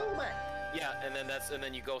got my sword back. Yeah, and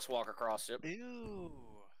then you ghost walk across it. Ew.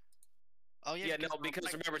 Oh yeah. Yeah, no, because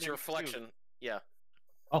remember it's your reflection. Yeah.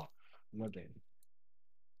 Oh, my bad.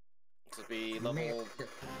 This would be level. Man.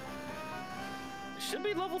 It should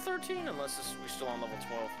be level 13 unless we're still on level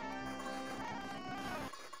 12.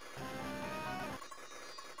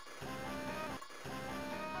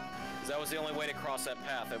 Because that was the only way to cross that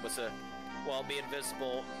path. It was be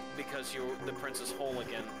invisible because the Prince's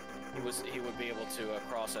Hooligan. He would be able to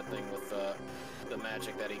cross that thing with the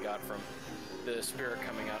magic that he got from the spirit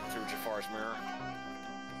coming out through Jafar's mirror.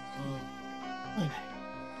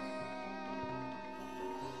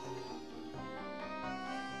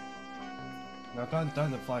 Now time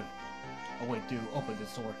to find a way to open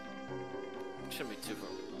this door. Shouldn't be too far.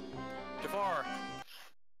 Jafar!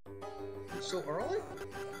 So early?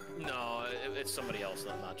 No, it's somebody else,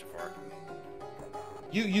 not Jafar.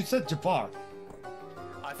 You said Jafar.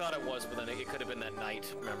 I thought it was, but then it could have been that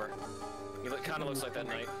knight, remember? It kind of looks like that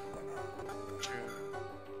knight. True.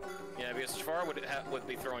 Yeah, because Jafar would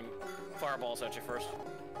be throwing fireballs at you first.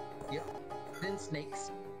 Yep. Then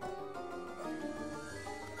snakes.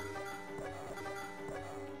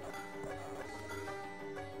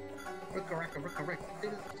 Correct.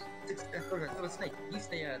 Little snake. You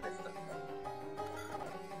stay out of this stuff.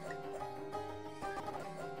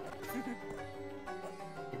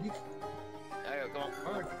 If you There you go,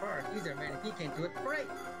 come on. far, he's there, man. If he can't do it, great.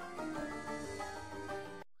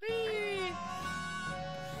 Whee!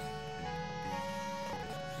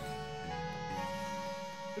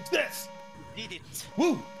 It's this. You did it.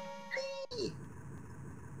 Woo!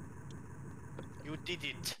 You did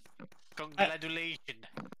it. Congratulations.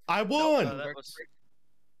 I won. That was...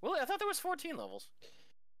 Really? I thought there was 14 levels.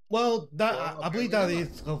 Well, that I believe that we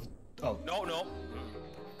is. Oh, No.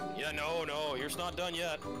 Yeah, no, you're not done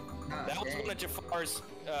yet. That was one of Jafar's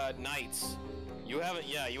knights. You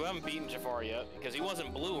haven't beaten Jafar yet because he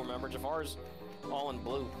wasn't blue. Remember, Jafar's all in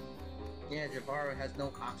blue. Yeah, Jafar has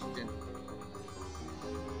no oxygen.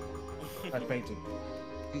 I fainted.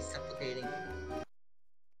 He's suffocating.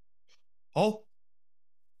 Oh,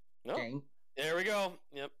 No, Dang. there we go.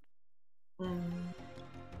 Yep.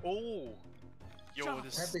 Oh. Yo,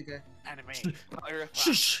 this That'd be good. anime.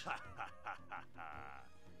 shush.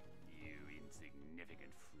 You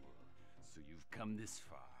insignificant fool. So you've come this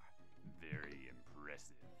far. Very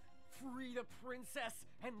impressive. Free the princess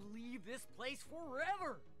and leave this place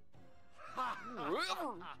forever.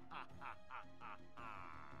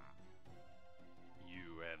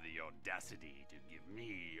 You have the audacity to give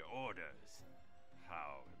me orders.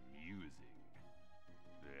 How amusing.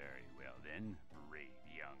 Very well then, brave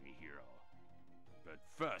young hero. But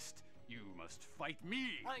first, you must fight me.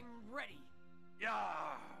 I'm ready.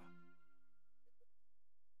 Yeah.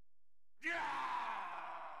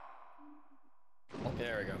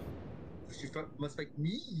 There we go. She must fight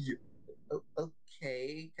me.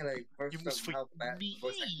 Okay. Can I first You must how fight bad me.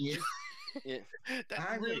 voice acting is? Yeah.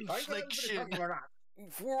 I'm really inflection.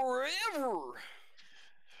 Forever.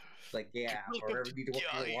 Like, yeah, Look forever up need to work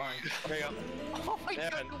to the line. There you go. Oh my Yeah,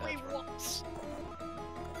 god, that's wait right. once.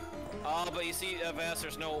 But you see, Vass,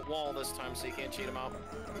 there's no wall this time, so you can't cheat him out.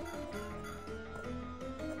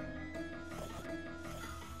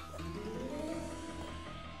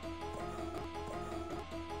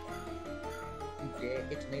 Yeah,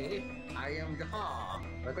 it's me. I am Jafar.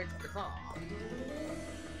 My great Jafar.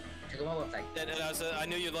 Check out my website. And I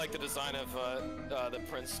knew you'd like the design of the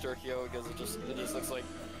Prince Sturkio because it just looks like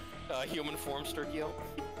human form Sturkio.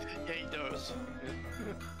 Yeah, he does.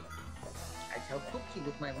 I shall cook you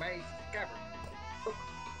with my mighty scabbard.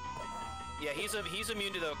 Yeah, he's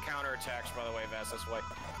immune to the counterattacks, by the way, Vass. That's why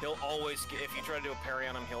he'll always if you try to do a parry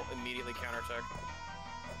on him, he'll immediately counterattack.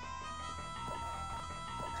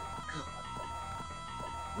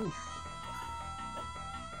 Oof.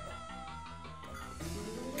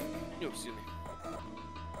 No, excuse me.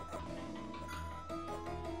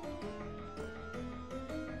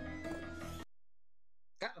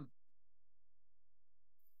 Got him.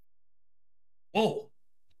 Whoa.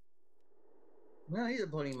 Well, he's a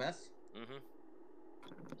bloody mess.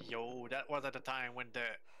 Yo, that was at the time when the...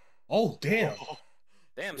 Oh, damn.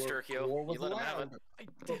 Damn, Sturkio, War was you let him have it. allowed. I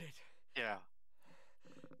did it. Yeah.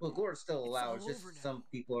 Well, Gore's still allowed. It's all just over now. some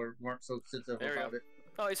people weren't so sensitive There we about go. it.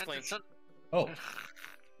 Oh, he's clean. Oh,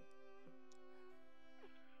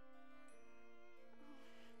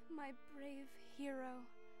 My brave hero.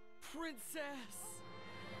 Princess.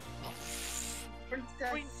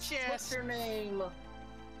 Princess. What's her name?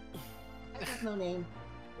 I have no name.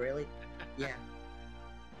 Really? Yeah.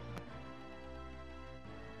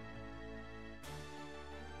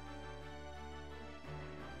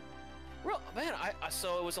 Well, man, I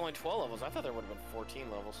so it was only 12 levels. I thought there would have been 14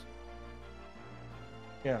 levels.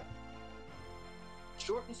 yeah.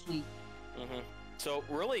 Short and sweet. So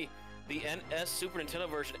really, the NS Super Nintendo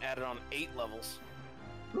version added on 8 levels.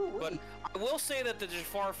 Ooh, But wee. I will say that the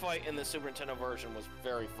Jafar fight in the Super Nintendo version was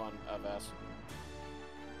very fun, Vass.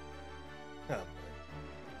 Oh,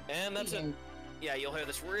 And that's it. Yeah, you'll hear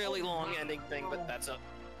this really long ending thing, but that's a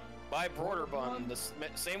by Broderbund, the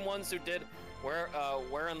same ones who did Where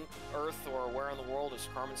on Earth or Where on the World is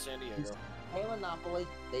Carmen Sandiego. Hey, Monopoly.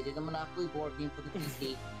 They did a Monopoly board game for the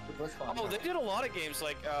PC. It was fun. Oh, they did a lot of games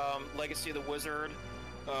like Legacy of the Wizard,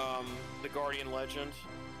 The Guardian Legend,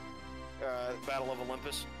 Battle of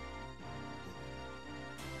Olympus.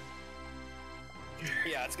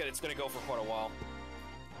 Yeah, it's gonna go for quite a while.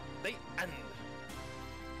 They end.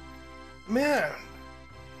 man.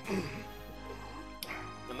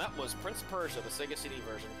 And that was Prince of Persia, the Sega CD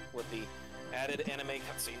version, with the added anime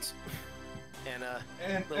cutscenes. And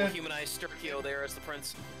little humanized Sturkio there as the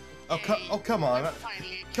prince. Oh, come on.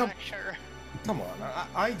 Finally, Come- character. Come on.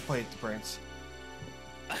 I played the Prince.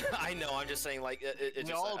 I know. I'm just saying, like, it We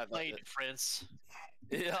just. all played Prince.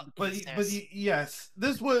 Yeah. But Yes. yes,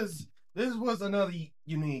 this was another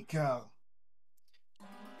unique.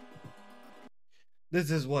 This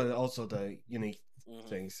is one also the unique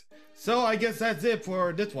things. So I guess that's it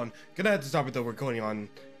for this one. Gonna have to stop with the recording on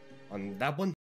that one.